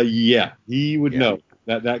 Yeah, he would know.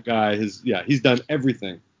 That guy he's done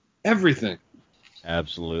everything.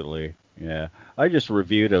 Absolutely. Yeah. I just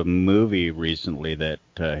reviewed a movie recently that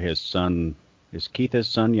his son, is Keith his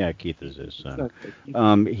son? Yeah, Keith is his son.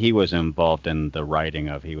 He was involved in the writing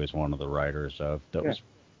of, he was one of the writers of. That was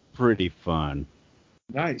pretty fun.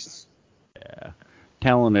 Nice. Yeah.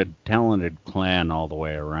 Talented clan all the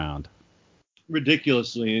way around.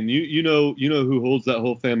 Ridiculously. And you know who holds that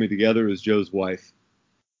whole family together is Joe's wife.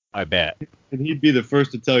 I bet. And he'd be the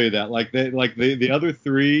first to tell you that. Like the other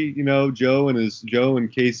three, Joe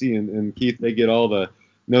and Casey and Keith, they get all the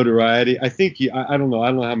notoriety. I think I don't know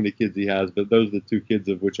how many kids he has, but those are the two kids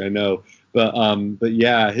of which I know. But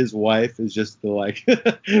yeah, his wife is just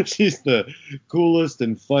she's the coolest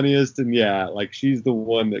and funniest, and like she's the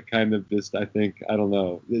one that kind of just, I think, I don't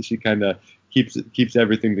know, she kind of keeps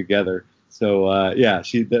everything together. So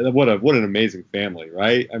what an amazing family,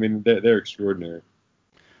 right? I mean, they're extraordinary.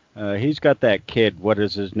 He's got that kid. What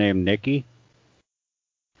is his name? Nicky?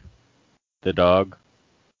 The dog?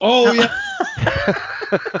 Oh, yeah.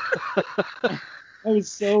 I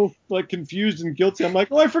was so confused and guilty. I'm like,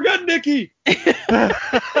 oh, I forgot Nicky.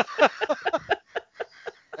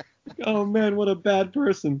 Oh, man, what a bad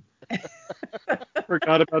person.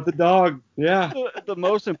 Forgot about the dog. Yeah. The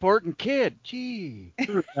most important kid. Gee.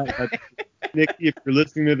 Nicky, if you're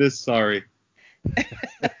listening to this, sorry.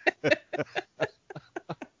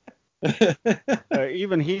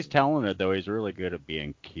 Even he's talented, though. He's really good at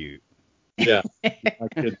being cute. Yeah, not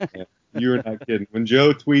kidding, man. You're not kidding. When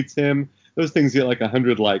Joe tweets him, those things get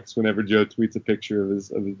 100 likes whenever Joe tweets a picture of his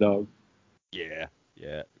dog. Yeah.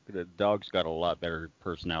 The dog's got a lot better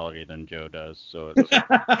personality than Joe does. So, the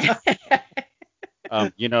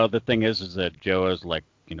thing is that Joe is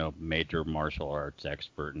major martial arts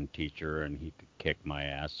expert and teacher, and he could kick my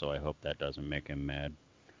ass. So I hope that doesn't make him mad.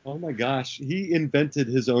 Oh my gosh, he invented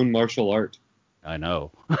his own martial art. I know.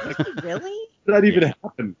 Really? That even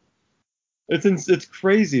happened. It's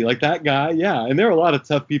crazy. Like that guy, yeah. And there are a lot of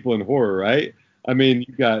tough people in horror, right? I mean,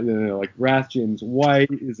 you got Wrath James White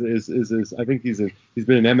is I think he's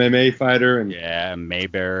been an MMA fighter, and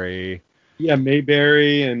Mayberry. Yeah,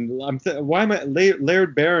 Mayberry, and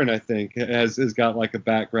Laird Barron, I think, has got a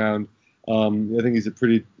background. I think he's a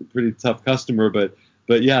pretty tough customer, but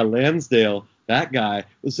yeah, Lansdale, that guy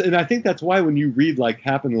was, and I think that's why when you read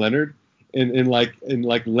Hap and Leonard, and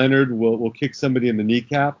Leonard will kick somebody in the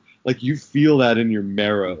kneecap, you feel that in your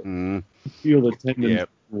marrow. Mm. You feel the tendons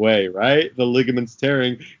away, right? The ligaments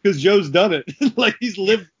tearing, because Joe's done it. He's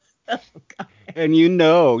lived And you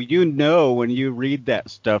know when you read that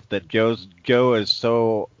stuff that Joe is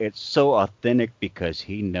it's so authentic because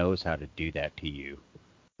he knows how to do that to you.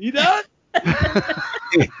 He does. I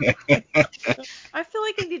feel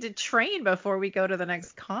like I need to train before we go to the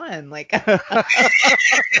next con. Like,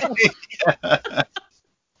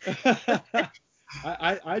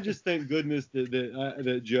 I just thank goodness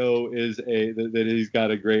that Joe is that he's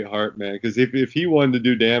got a great heart, man. Because if he wanted to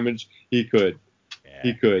do damage, he could. Yeah,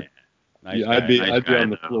 He could. Nice Yeah, guy, I'd be nice guy, on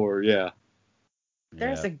the though. floor. Yeah.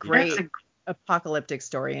 there's Yeah. a great apocalyptic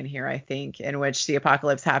story in here, I think, in which the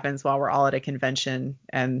apocalypse happens while we're all at a convention,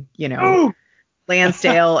 and Oh!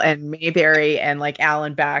 Lansdale and Mayberry and like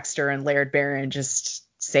Alan Baxter and Laird Barron just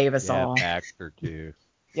save us all. Baxter too.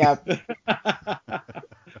 Yep.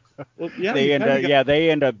 Well, yeah,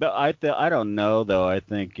 They end up. I don't know though. I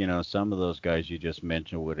think some of those guys you just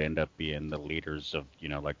mentioned would end up being the leaders of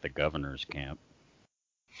like the governor's camp.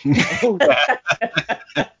 Oh,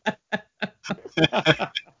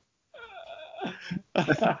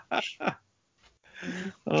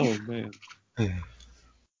 oh man.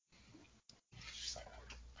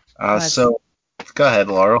 So, go ahead,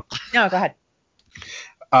 Laurel. No, go ahead.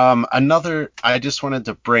 I just wanted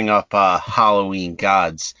to bring up Halloween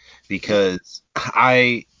Gods because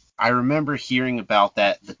I remember hearing about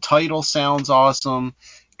that. The title sounds awesome,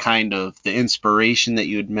 kind of the inspiration that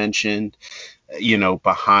you had mentioned,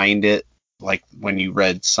 behind it, like when you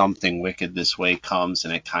read Something Wicked This Way Comes,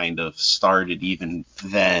 and it kind of started even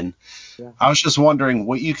then. Yeah. I was just wondering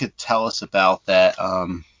what you could tell us about that.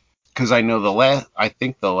 Because I know I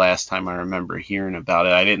think the last time I remember hearing about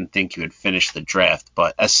it, I didn't think you had finished the draft.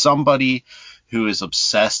 But as somebody who is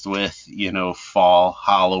obsessed with, fall,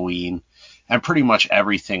 Halloween, and pretty much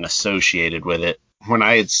everything associated with it, when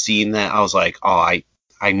I had seen that, I was like, oh,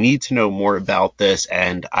 I need to know more about this,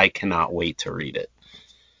 and I cannot wait to read it.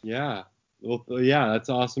 Yeah. Well, yeah, that's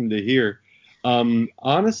awesome to hear.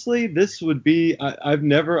 Honestly, this would be, I don't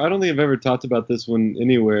think I've ever talked about this one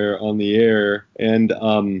anywhere on the air. And,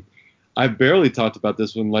 I've barely talked about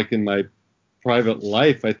this one like in my private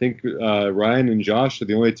life. I think Ryan and Josh are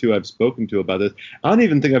the only two I've spoken to about this. I don't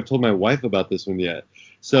even think I've told my wife about this one yet.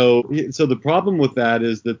 So the problem with that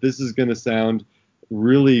is that this is going to sound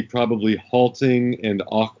really probably halting and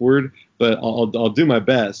awkward, but I'll do my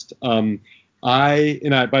best. By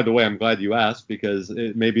the way, I'm glad you asked because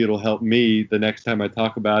maybe it'll help me the next time I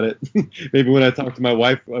talk about it. Maybe when I talk to my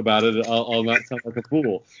wife about it, I'll not sound like a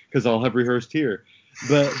fool because I'll have rehearsed here.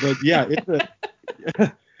 But yeah,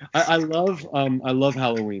 I love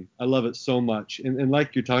Halloween. I love it so much. And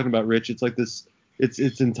like you're talking about, Rich, it's like this. It's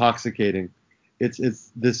intoxicating.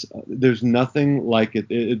 It's this. There's nothing like it.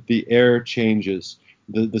 The air changes.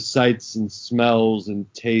 The sights and smells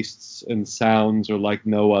and tastes and sounds are like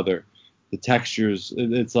no other. The textures.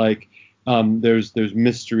 It's like there's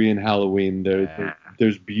mystery in Halloween.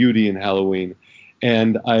 There's beauty in Halloween.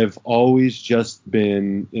 And I've always just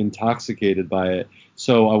been intoxicated by it.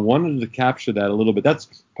 So I wanted to capture that a little bit.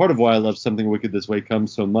 That's part of why I love Something Wicked This Way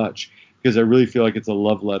Comes so much, because I really feel like it's a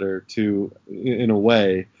love letter to, in a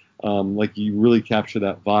way, like you really capture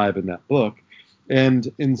that vibe in that book.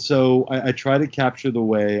 And so I try to capture the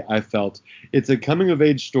way I felt. It's a coming of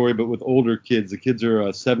age story, but with older kids. The kids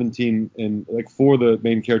are 17, and like 4 of the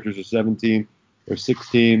main characters are 17 or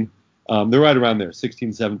 16. They're right around there,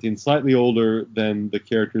 16, 17, slightly older than the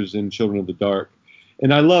characters in Children of the Dark.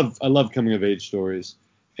 And I love coming of age stories.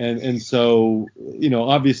 And so,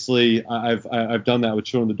 obviously I've done that with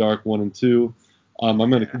Children of the Dark 1 and 2. I'm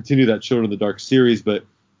going to continue that Children of the Dark series, but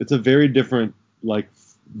it's a very different like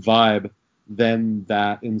vibe than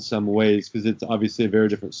that in some ways, because it's obviously a very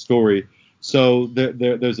different story. So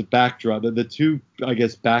there's a backdrop. The two, I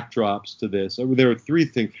guess, backdrops to this. There are 3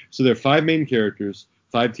 things. So there are 5 main characters,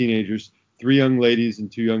 5 teenagers, 3 young ladies,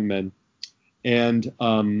 and 2 young men. And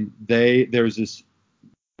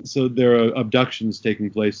there are abductions taking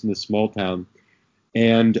place in this small town.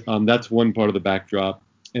 And that's one part of the backdrop.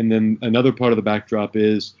 And then another part of the backdrop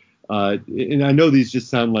is, and I know these just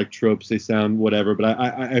sound like tropes, they sound whatever, but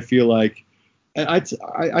I feel like,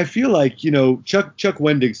 I feel like, Chuck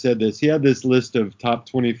Wendig said this. He had this list of top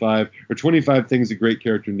 25 or 25 things a great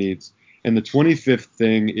character needs. And the 25th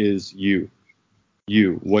thing is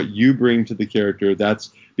what you bring to the character.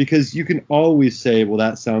 That's because you can always say, well,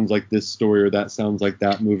 that sounds like this story or that sounds like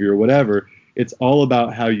that movie or whatever. It's all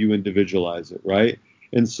about how you individualize it, right?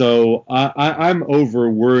 And so I'm over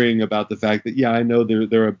worrying about the fact that, I know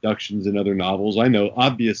there are abductions in other novels. I know,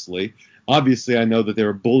 obviously, I know that there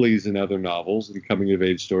are bullies in other novels and coming of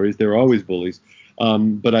age stories. There are always bullies.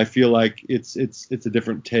 But I feel like it's a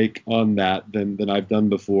different take on that than I've done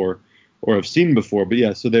before. or have seen before. But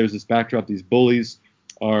yeah, so there's this backdrop. These bullies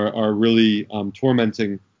are really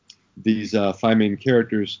tormenting these 5 main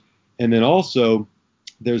characters. And then also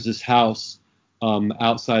there's this house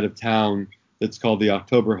outside of town that's called the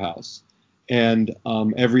October House. And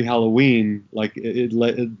every Halloween, like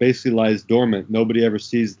it basically lies dormant. Nobody ever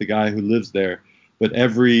sees the guy who lives there. But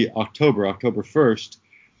every October 1st,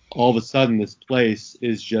 all of a sudden this place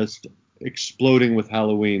is just exploding with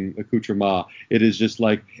Halloween accoutrement. It is just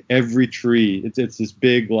like every tree. It's this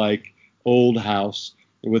big like old house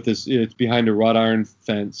with this. It's behind a wrought iron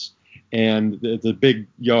fence, and it's a big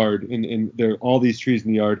yard. And there are all these trees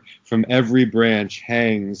in the yard. From every branch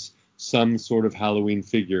hangs some sort of Halloween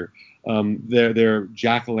figure. There are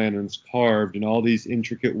jack-o'-lanterns carved in all these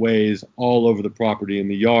intricate ways all over the property in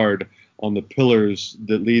the yard on the pillars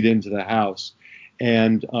that lead into the house.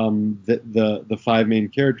 And the 5 main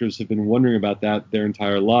characters have been wondering about that their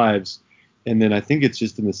entire lives. And then I think it's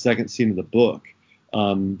just in the second scene of the book,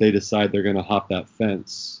 they decide they're going to hop that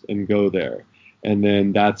fence and go there. And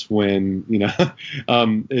then that's when,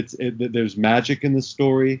 there's magic in the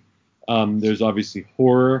story. There's obviously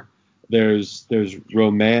horror. There's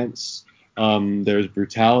romance. There's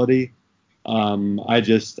brutality.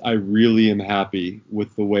 I really am happy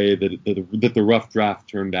with the way that the rough draft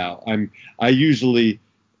turned out. I usually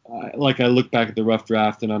I look back at the rough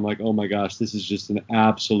draft and I'm like, oh my gosh, this is just an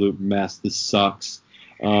absolute mess. This sucks.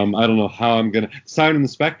 I don't know how I'm gonna Simon the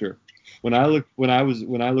Spectre. When I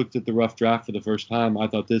looked at the rough draft for the first time, I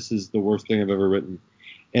thought this is the worst thing I've ever written.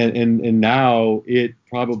 And now it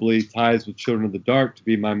probably ties with Children of the Dark to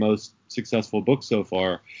be my most successful book so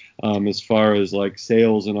far as like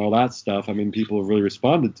sales and all that stuff. I mean, people have really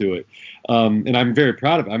responded to it, and I'm very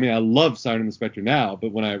proud of it. I mean, I love Simon the Spectre now,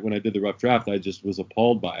 but when I did the rough draft, I just was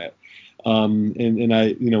appalled by it. And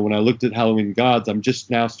I, when I looked at Halloween Gods, I'm just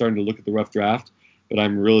now starting to look at the rough draft, but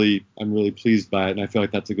I'm really pleased by it, and I feel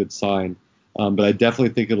like that's a good sign. But I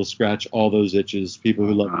definitely think it'll scratch all those itches. People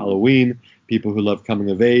who love Halloween, people who love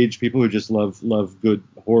coming of age, people who just love good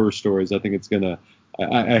horror stories. I think it's gonna.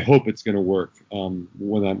 I hope it's gonna work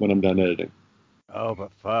when I'm done editing. Oh,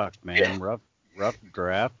 but fuck, man, rough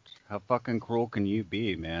draft. How fucking cruel can you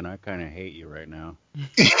be, man? I kind of hate you right now.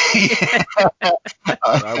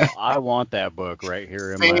 I want that book right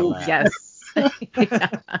here in my lap. Yes.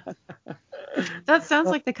 That sounds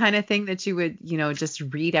like the kind of thing that you would, just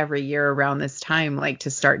read every year around this time, like to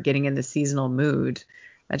start getting in the seasonal mood.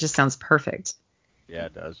 That just sounds perfect. Yeah,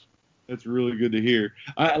 it does. That's really good to hear.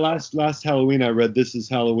 Last Halloween, I read This Is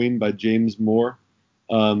Halloween by James Moore.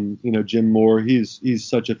 Jim Moore, he's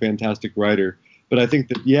such a fantastic writer. But I think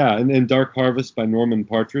that, and Dark Harvest by Norman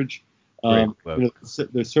Partridge. Great book.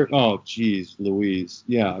 There's certain, oh, geez, Louise.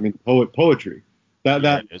 Yeah, I mean, poetry.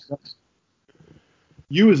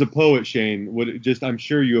 You as a poet, Shane, I'm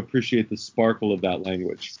sure you appreciate the sparkle of that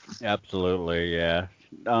language. Absolutely, yeah.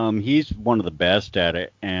 He's one of the best at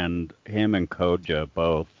it, and him and Koja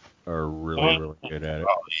both are really good at it.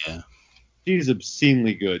 Oh, yeah. She's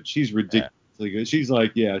obscenely good. She's ridiculously good. She's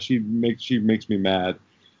like, she makes me mad.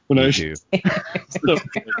 Me too.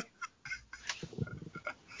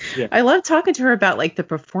 Yeah. I love talking to her about like the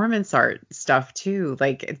performance art stuff too.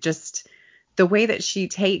 Like just the way that she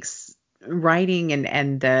takes writing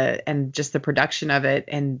and just the production of it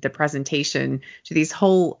and the presentation to these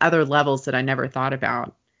whole other levels that I never thought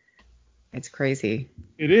about. It's crazy.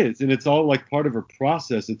 It is, and it's all like part of her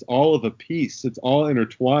process. It's all of a piece. It's all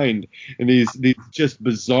intertwined in these just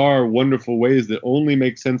bizarre, wonderful ways that only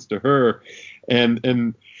make sense to her.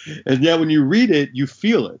 And yeah, when you read it, you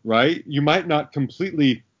feel it, right? You might not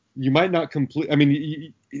complete. I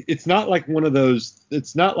mean, it's not like one of those.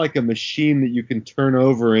 It's not like a machine that you can turn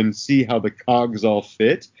over and see how the cogs all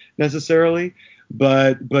fit necessarily.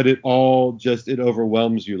 But it all it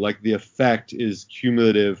overwhelms you. Like the effect is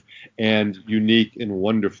cumulative and unique and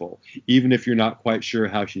wonderful, even if you're not quite sure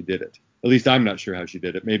how she did it. At least I'm not sure how she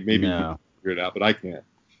did it. Maybe you can figure it out, but I can't.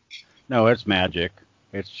 No, it's magic.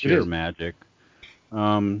 It's sheer magic.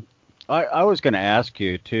 I was going to ask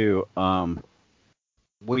you too.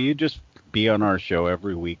 Will you just be on our show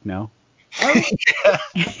every week now?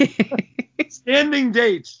 Standing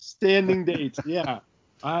dates. Yeah.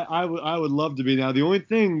 I would love to be. Now the only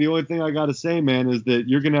thing I gotta say, man, is that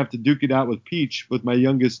you're gonna have to duke it out with Peach, with my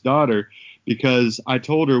youngest daughter, because I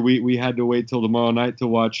told her we had to wait till tomorrow night to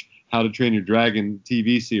watch How to Train Your Dragon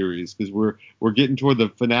TV series, because we're getting toward the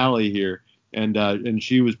finale here, and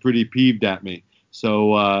she was pretty peeved at me.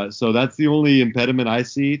 So that's the only impediment I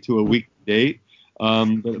see to a weekly date.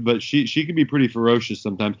 But she can be pretty ferocious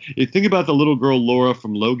sometimes. You think about the little girl Laura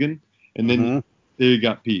from Logan, and then there you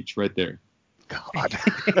got Peach right there. God.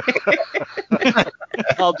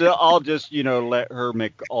 I'll just let her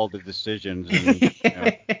make all the decisions,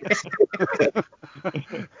 and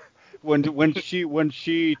when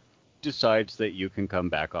she decides that you can come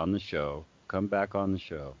back on the show, come back on the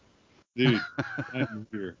show. Dude, I'm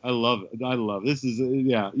here. I love it. I love it. This is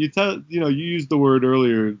you used the word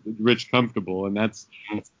earlier, Rich, comfortable, and that's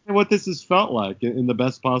what this has felt like in the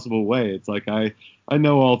best possible way. It's like I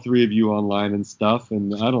know all three of you online and stuff,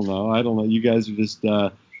 and I don't know. You guys are just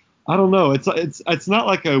I don't know. It's not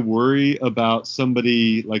like I worry about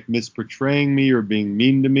somebody like misportraying me or being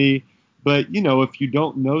mean to me, but if you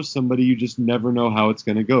don't know somebody, you just never know how it's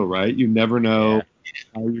going to go, right? You never know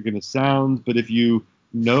how you're going to sound, but if you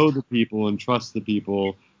know the people and trust the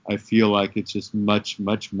people, I feel like it's just much,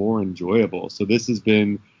 much more enjoyable. So this has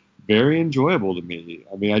been very enjoyable to me.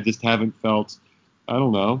 I mean, I just haven't felt, I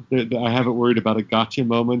don't know, I haven't worried about a gotcha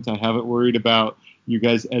moment. I haven't worried about you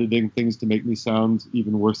guys editing things to make me sound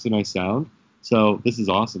even worse than I sound. So this is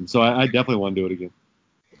awesome. So I definitely want to do it again.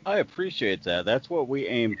 I appreciate that. That's what we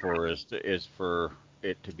aim for, is for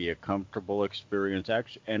it to be a comfortable experience,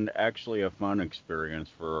 actually a fun experience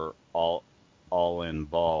for all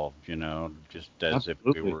involved, just as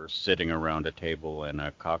Absolutely. if we were sitting around a table in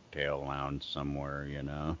a cocktail lounge somewhere,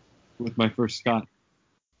 With my first Scott.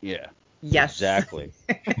 Yeah. Yes. Exactly.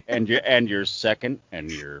 and your second and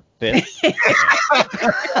your fifth.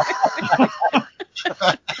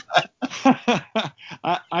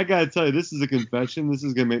 I gotta tell you, this is a confession. This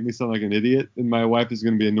is gonna make me sound like an idiot, and my wife is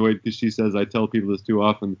gonna be annoyed because she says I tell people this too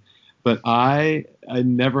often. But I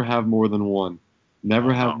never have more than one.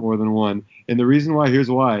 Never have more than one. And the reason why,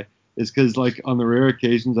 here's why, is because like on the rare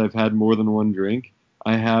occasions I've had more than one drink,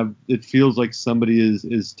 it feels like somebody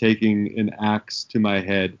is taking an axe to my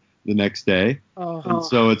head the next day. And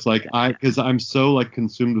so it's like because I'm so like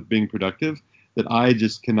consumed with being productive that I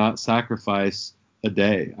just cannot sacrifice a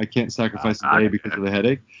day. I can't sacrifice a day because of the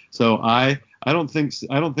headache. So I don't think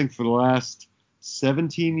for the last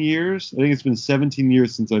 17 years, I think it's been 17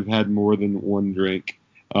 years since I've had more than one drink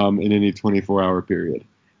in any 24-hour period.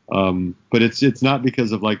 But it's not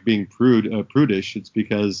because of like being prudish. It's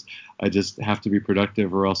because I just have to be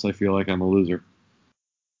productive, or else I feel like I'm a loser.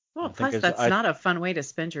 Well, plus that's not a fun way to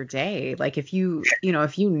spend your day. Like if you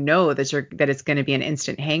know that it's going to be an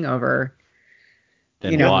instant hangover,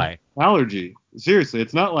 then why? Allergy. Seriously,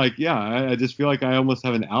 it's not like I just feel like I almost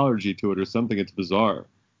have an allergy to it or something. It's bizarre.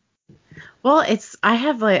 Well, it's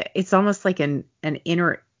almost like an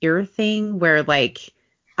inner ear thing where like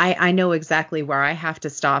I know exactly where I have to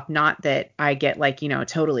stop. Not that I get like,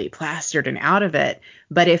 totally plastered and out of it.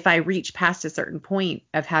 But if I reach past a certain point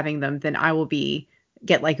of having them, then I will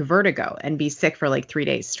get like vertigo and be sick for like 3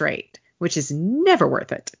 days straight, which is never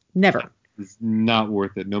worth it. Never. It's not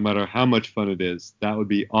worth it. No matter how much fun it is. That would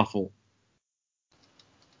be awful.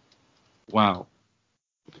 Wow.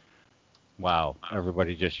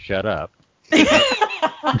 Everybody just shut up. I'm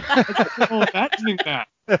imagining that.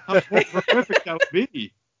 How horrific that would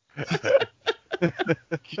be.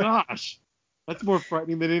 Gosh, that's more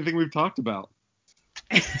frightening than anything we've talked about.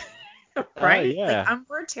 Right? Yeah. Like, I'm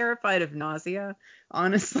more terrified of nausea,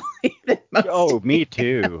 honestly, than most. Oh, me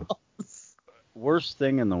too. Worst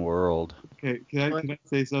thing in the world. Okay, can I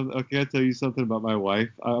say something? Okay, I'll tell you something about my wife.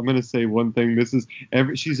 I'm going to say one thing.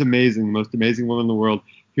 She's amazing, the most amazing woman in the world.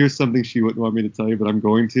 Here's something she wouldn't want me to tell you, but I'm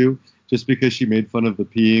going to, just because she made fun of the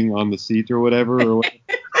peeing on the seat or whatever.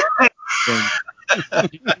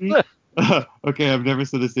 Okay, I've never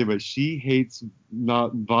said this thing, but she hates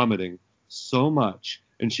not vomiting so much,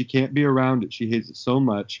 and she can't be around it. She hates it so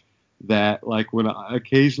much that like when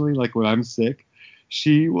I'm sick,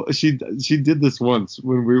 she did this once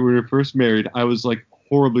when we were first married. I was like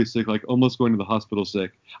horribly sick, like almost going to the hospital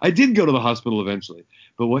sick. I did go to the hospital eventually,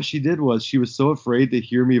 but what she did was she was so afraid to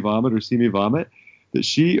hear me vomit or see me vomit that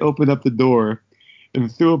she opened up the door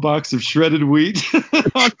and threw a box of shredded wheat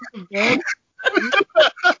onto the bed.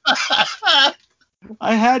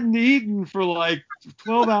 I hadn't eaten for like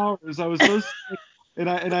 12 hours. I was so sick, and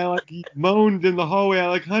I like moaned in the hallway. I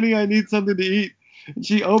like, honey, I need something to eat. And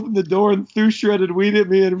she opened the door and threw shredded wheat at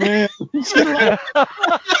me and ran.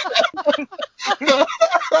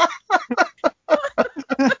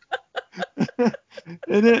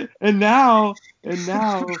 And now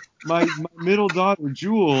my middle daughter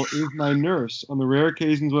Jewel is my nurse on the rare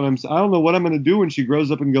occasions when I don't know what I'm going to do when she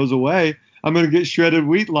grows up and goes away. I'm going to get shredded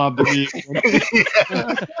wheat lobbed at me.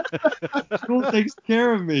 Jewel takes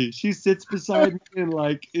care of me. She sits beside me and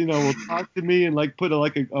will talk to me and like put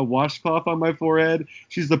a washcloth on my forehead.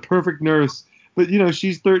 She's the perfect nurse. but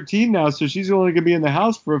she's 13 now, so she's only gonna be in the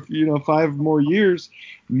house for 5 more years.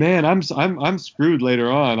 Man, I'm screwed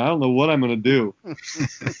later on. I don't know what I'm gonna do.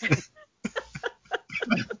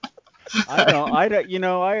 I don't.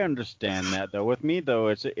 I understand that though. With me though,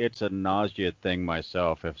 it's a nausea thing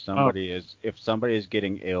myself. If somebody is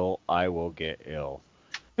getting ill, I will get ill.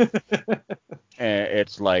 And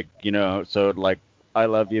it's like, so like, I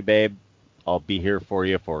love you, babe. I'll be here for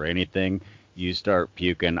you for anything. You start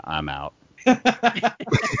puking, I'm out.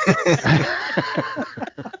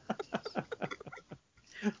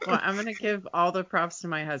 Well, I'm going to give all the props to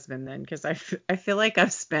my husband then, because I feel like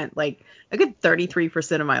I've spent like a good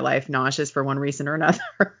 33% of my life nauseous for one reason or another.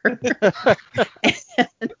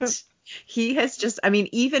 And he has just, I mean,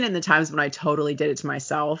 even in the times when I totally did it to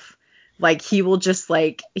myself, like he will just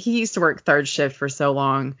like, he used to work third shift for so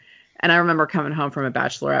long. And I remember coming home from a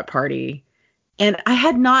bachelorette party. And I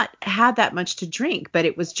had not had that much to drink, but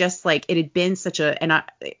it was just like it had been such a, and I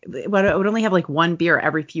would only have like one beer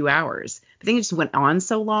every few hours. I think it just went on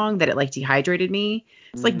so long that it like dehydrated me.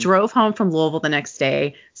 It's like drove home from Louisville the next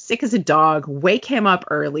day, sick as a dog, wake him up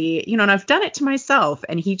early, and I've done it to myself.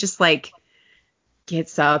 And he just like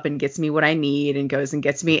gets up and gets me what I need and goes and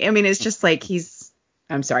gets me. I mean, it's just like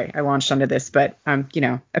I'm sorry, I launched onto this, but I'm,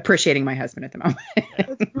 appreciating my husband at the moment.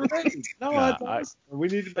 That's great. No, that's awesome. We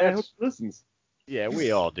need to. I hope he listens. Yeah,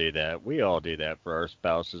 we all do that. We all do that for our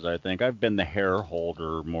spouses, I think. I've been the hair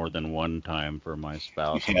holder more than one time for my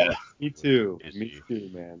spouse. Yeah, me too. Me too,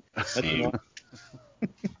 man. That's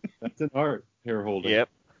an art, hair holding. Yep,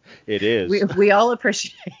 it is. We all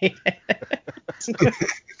appreciate it.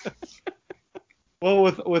 Well,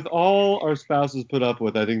 with all our spouses put up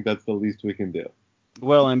with, I think that's the least we can do.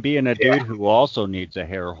 Well, and being a dude who also needs a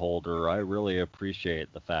hair holder, I really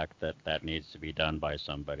appreciate the fact that needs to be done by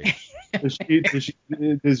somebody.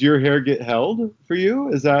 Does your hair get held for you?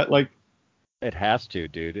 Is that like? It has to,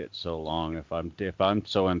 dude. It's so long. If I'm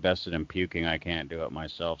so invested in puking, I can't do it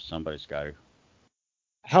myself. Somebody's got to.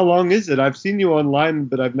 How long is it? I've seen you online,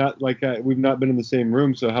 but I've not we've not been in the same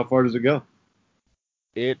room. So how far does it go?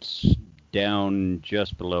 It's down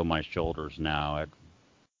just below my shoulders now.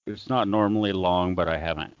 It's not normally long, but I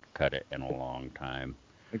haven't cut it in a long time.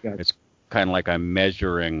 It's kind of like I'm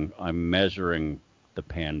measuring the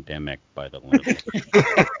pandemic by the length.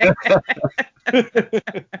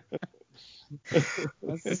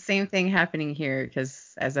 It's the same thing happening here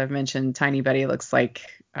because, as I've mentioned, Tiny Buddy looks like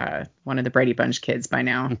one of the Brady Bunch kids by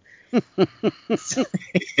now.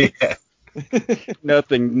 Yeah.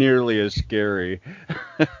 Nothing nearly as scary.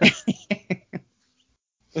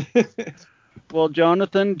 Well,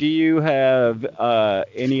 Jonathan, do you have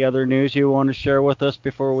any other news you want to share with us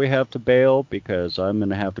before we have to bail? Because I'm going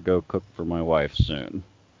to have to go cook for my wife soon.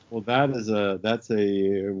 Well, that's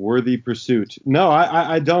a worthy pursuit. No,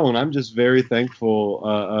 I don't. I'm just very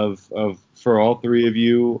thankful for all three of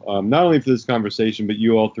you, not only for this conversation, but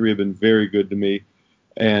you all three have been very good to me,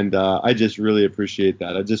 and I just really appreciate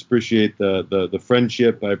that. I just appreciate the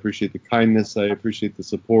friendship. I appreciate the kindness. I appreciate the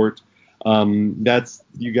support. That's,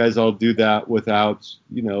 you guys all do that without,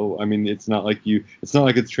 I mean, it's not like it's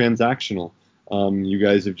transactional. You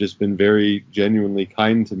guys have just been very genuinely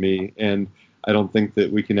kind to me, and I don't think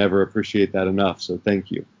that we can ever appreciate that enough. So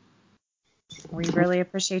thank you. We really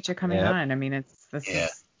appreciate you coming on. I mean,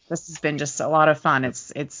 this has been just a lot of fun.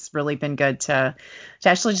 It's really been good to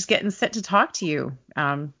actually just get and sit to talk to you.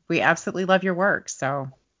 We absolutely love your work.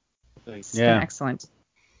 So it's been excellent.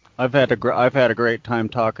 I've had a great time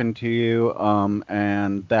talking to you,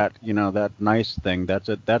 and that that nice thing, that's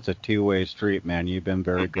a two-way street, man. You've been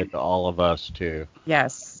very good to all of us too.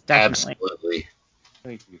 Yes, definitely. Absolutely.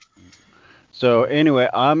 Thank you. So anyway,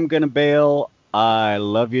 I'm gonna bail. I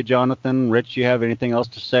love you, Jonathan. Rich, you have anything else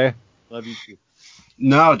to say? Love you too.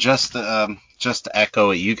 No, just to echo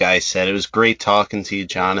what you guys said. It was great talking to you,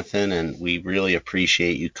 Jonathan, and we really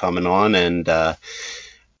appreciate you coming on. And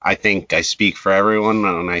I think I speak for everyone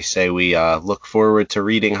when I say we look forward to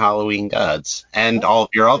reading Halloween Gods and all of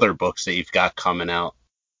your other books that you've got coming out.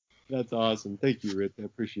 That's awesome. Thank you, Rich. I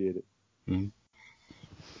appreciate it. Mm-hmm.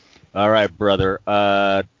 All right, brother.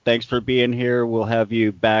 Thanks for being here. We'll have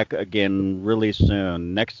you back again really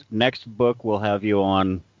soon. Next book we'll have you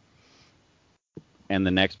on, and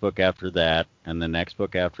the next book after that, and the next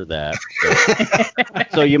book after that.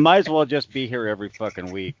 So you might as well just be here every fucking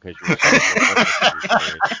week because you're.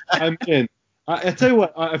 I'm in. I tell you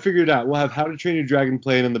what, I figured it out. We'll have How to Train Your Dragon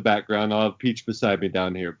playing in the background. I'll have Peach beside me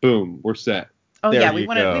down here. Boom, we're set. Oh there, yeah, we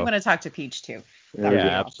want to talk to Peach too. Yeah,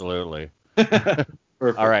 absolutely.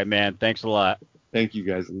 Perfect. All right, man. Thanks a lot. Thank you,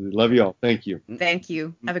 guys. Love you all. Thank you. Thank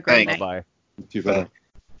you. Have a great night. Bye-bye. You too. Bye-bye.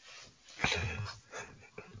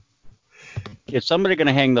 Is somebody going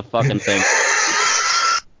to hang the fucking thing?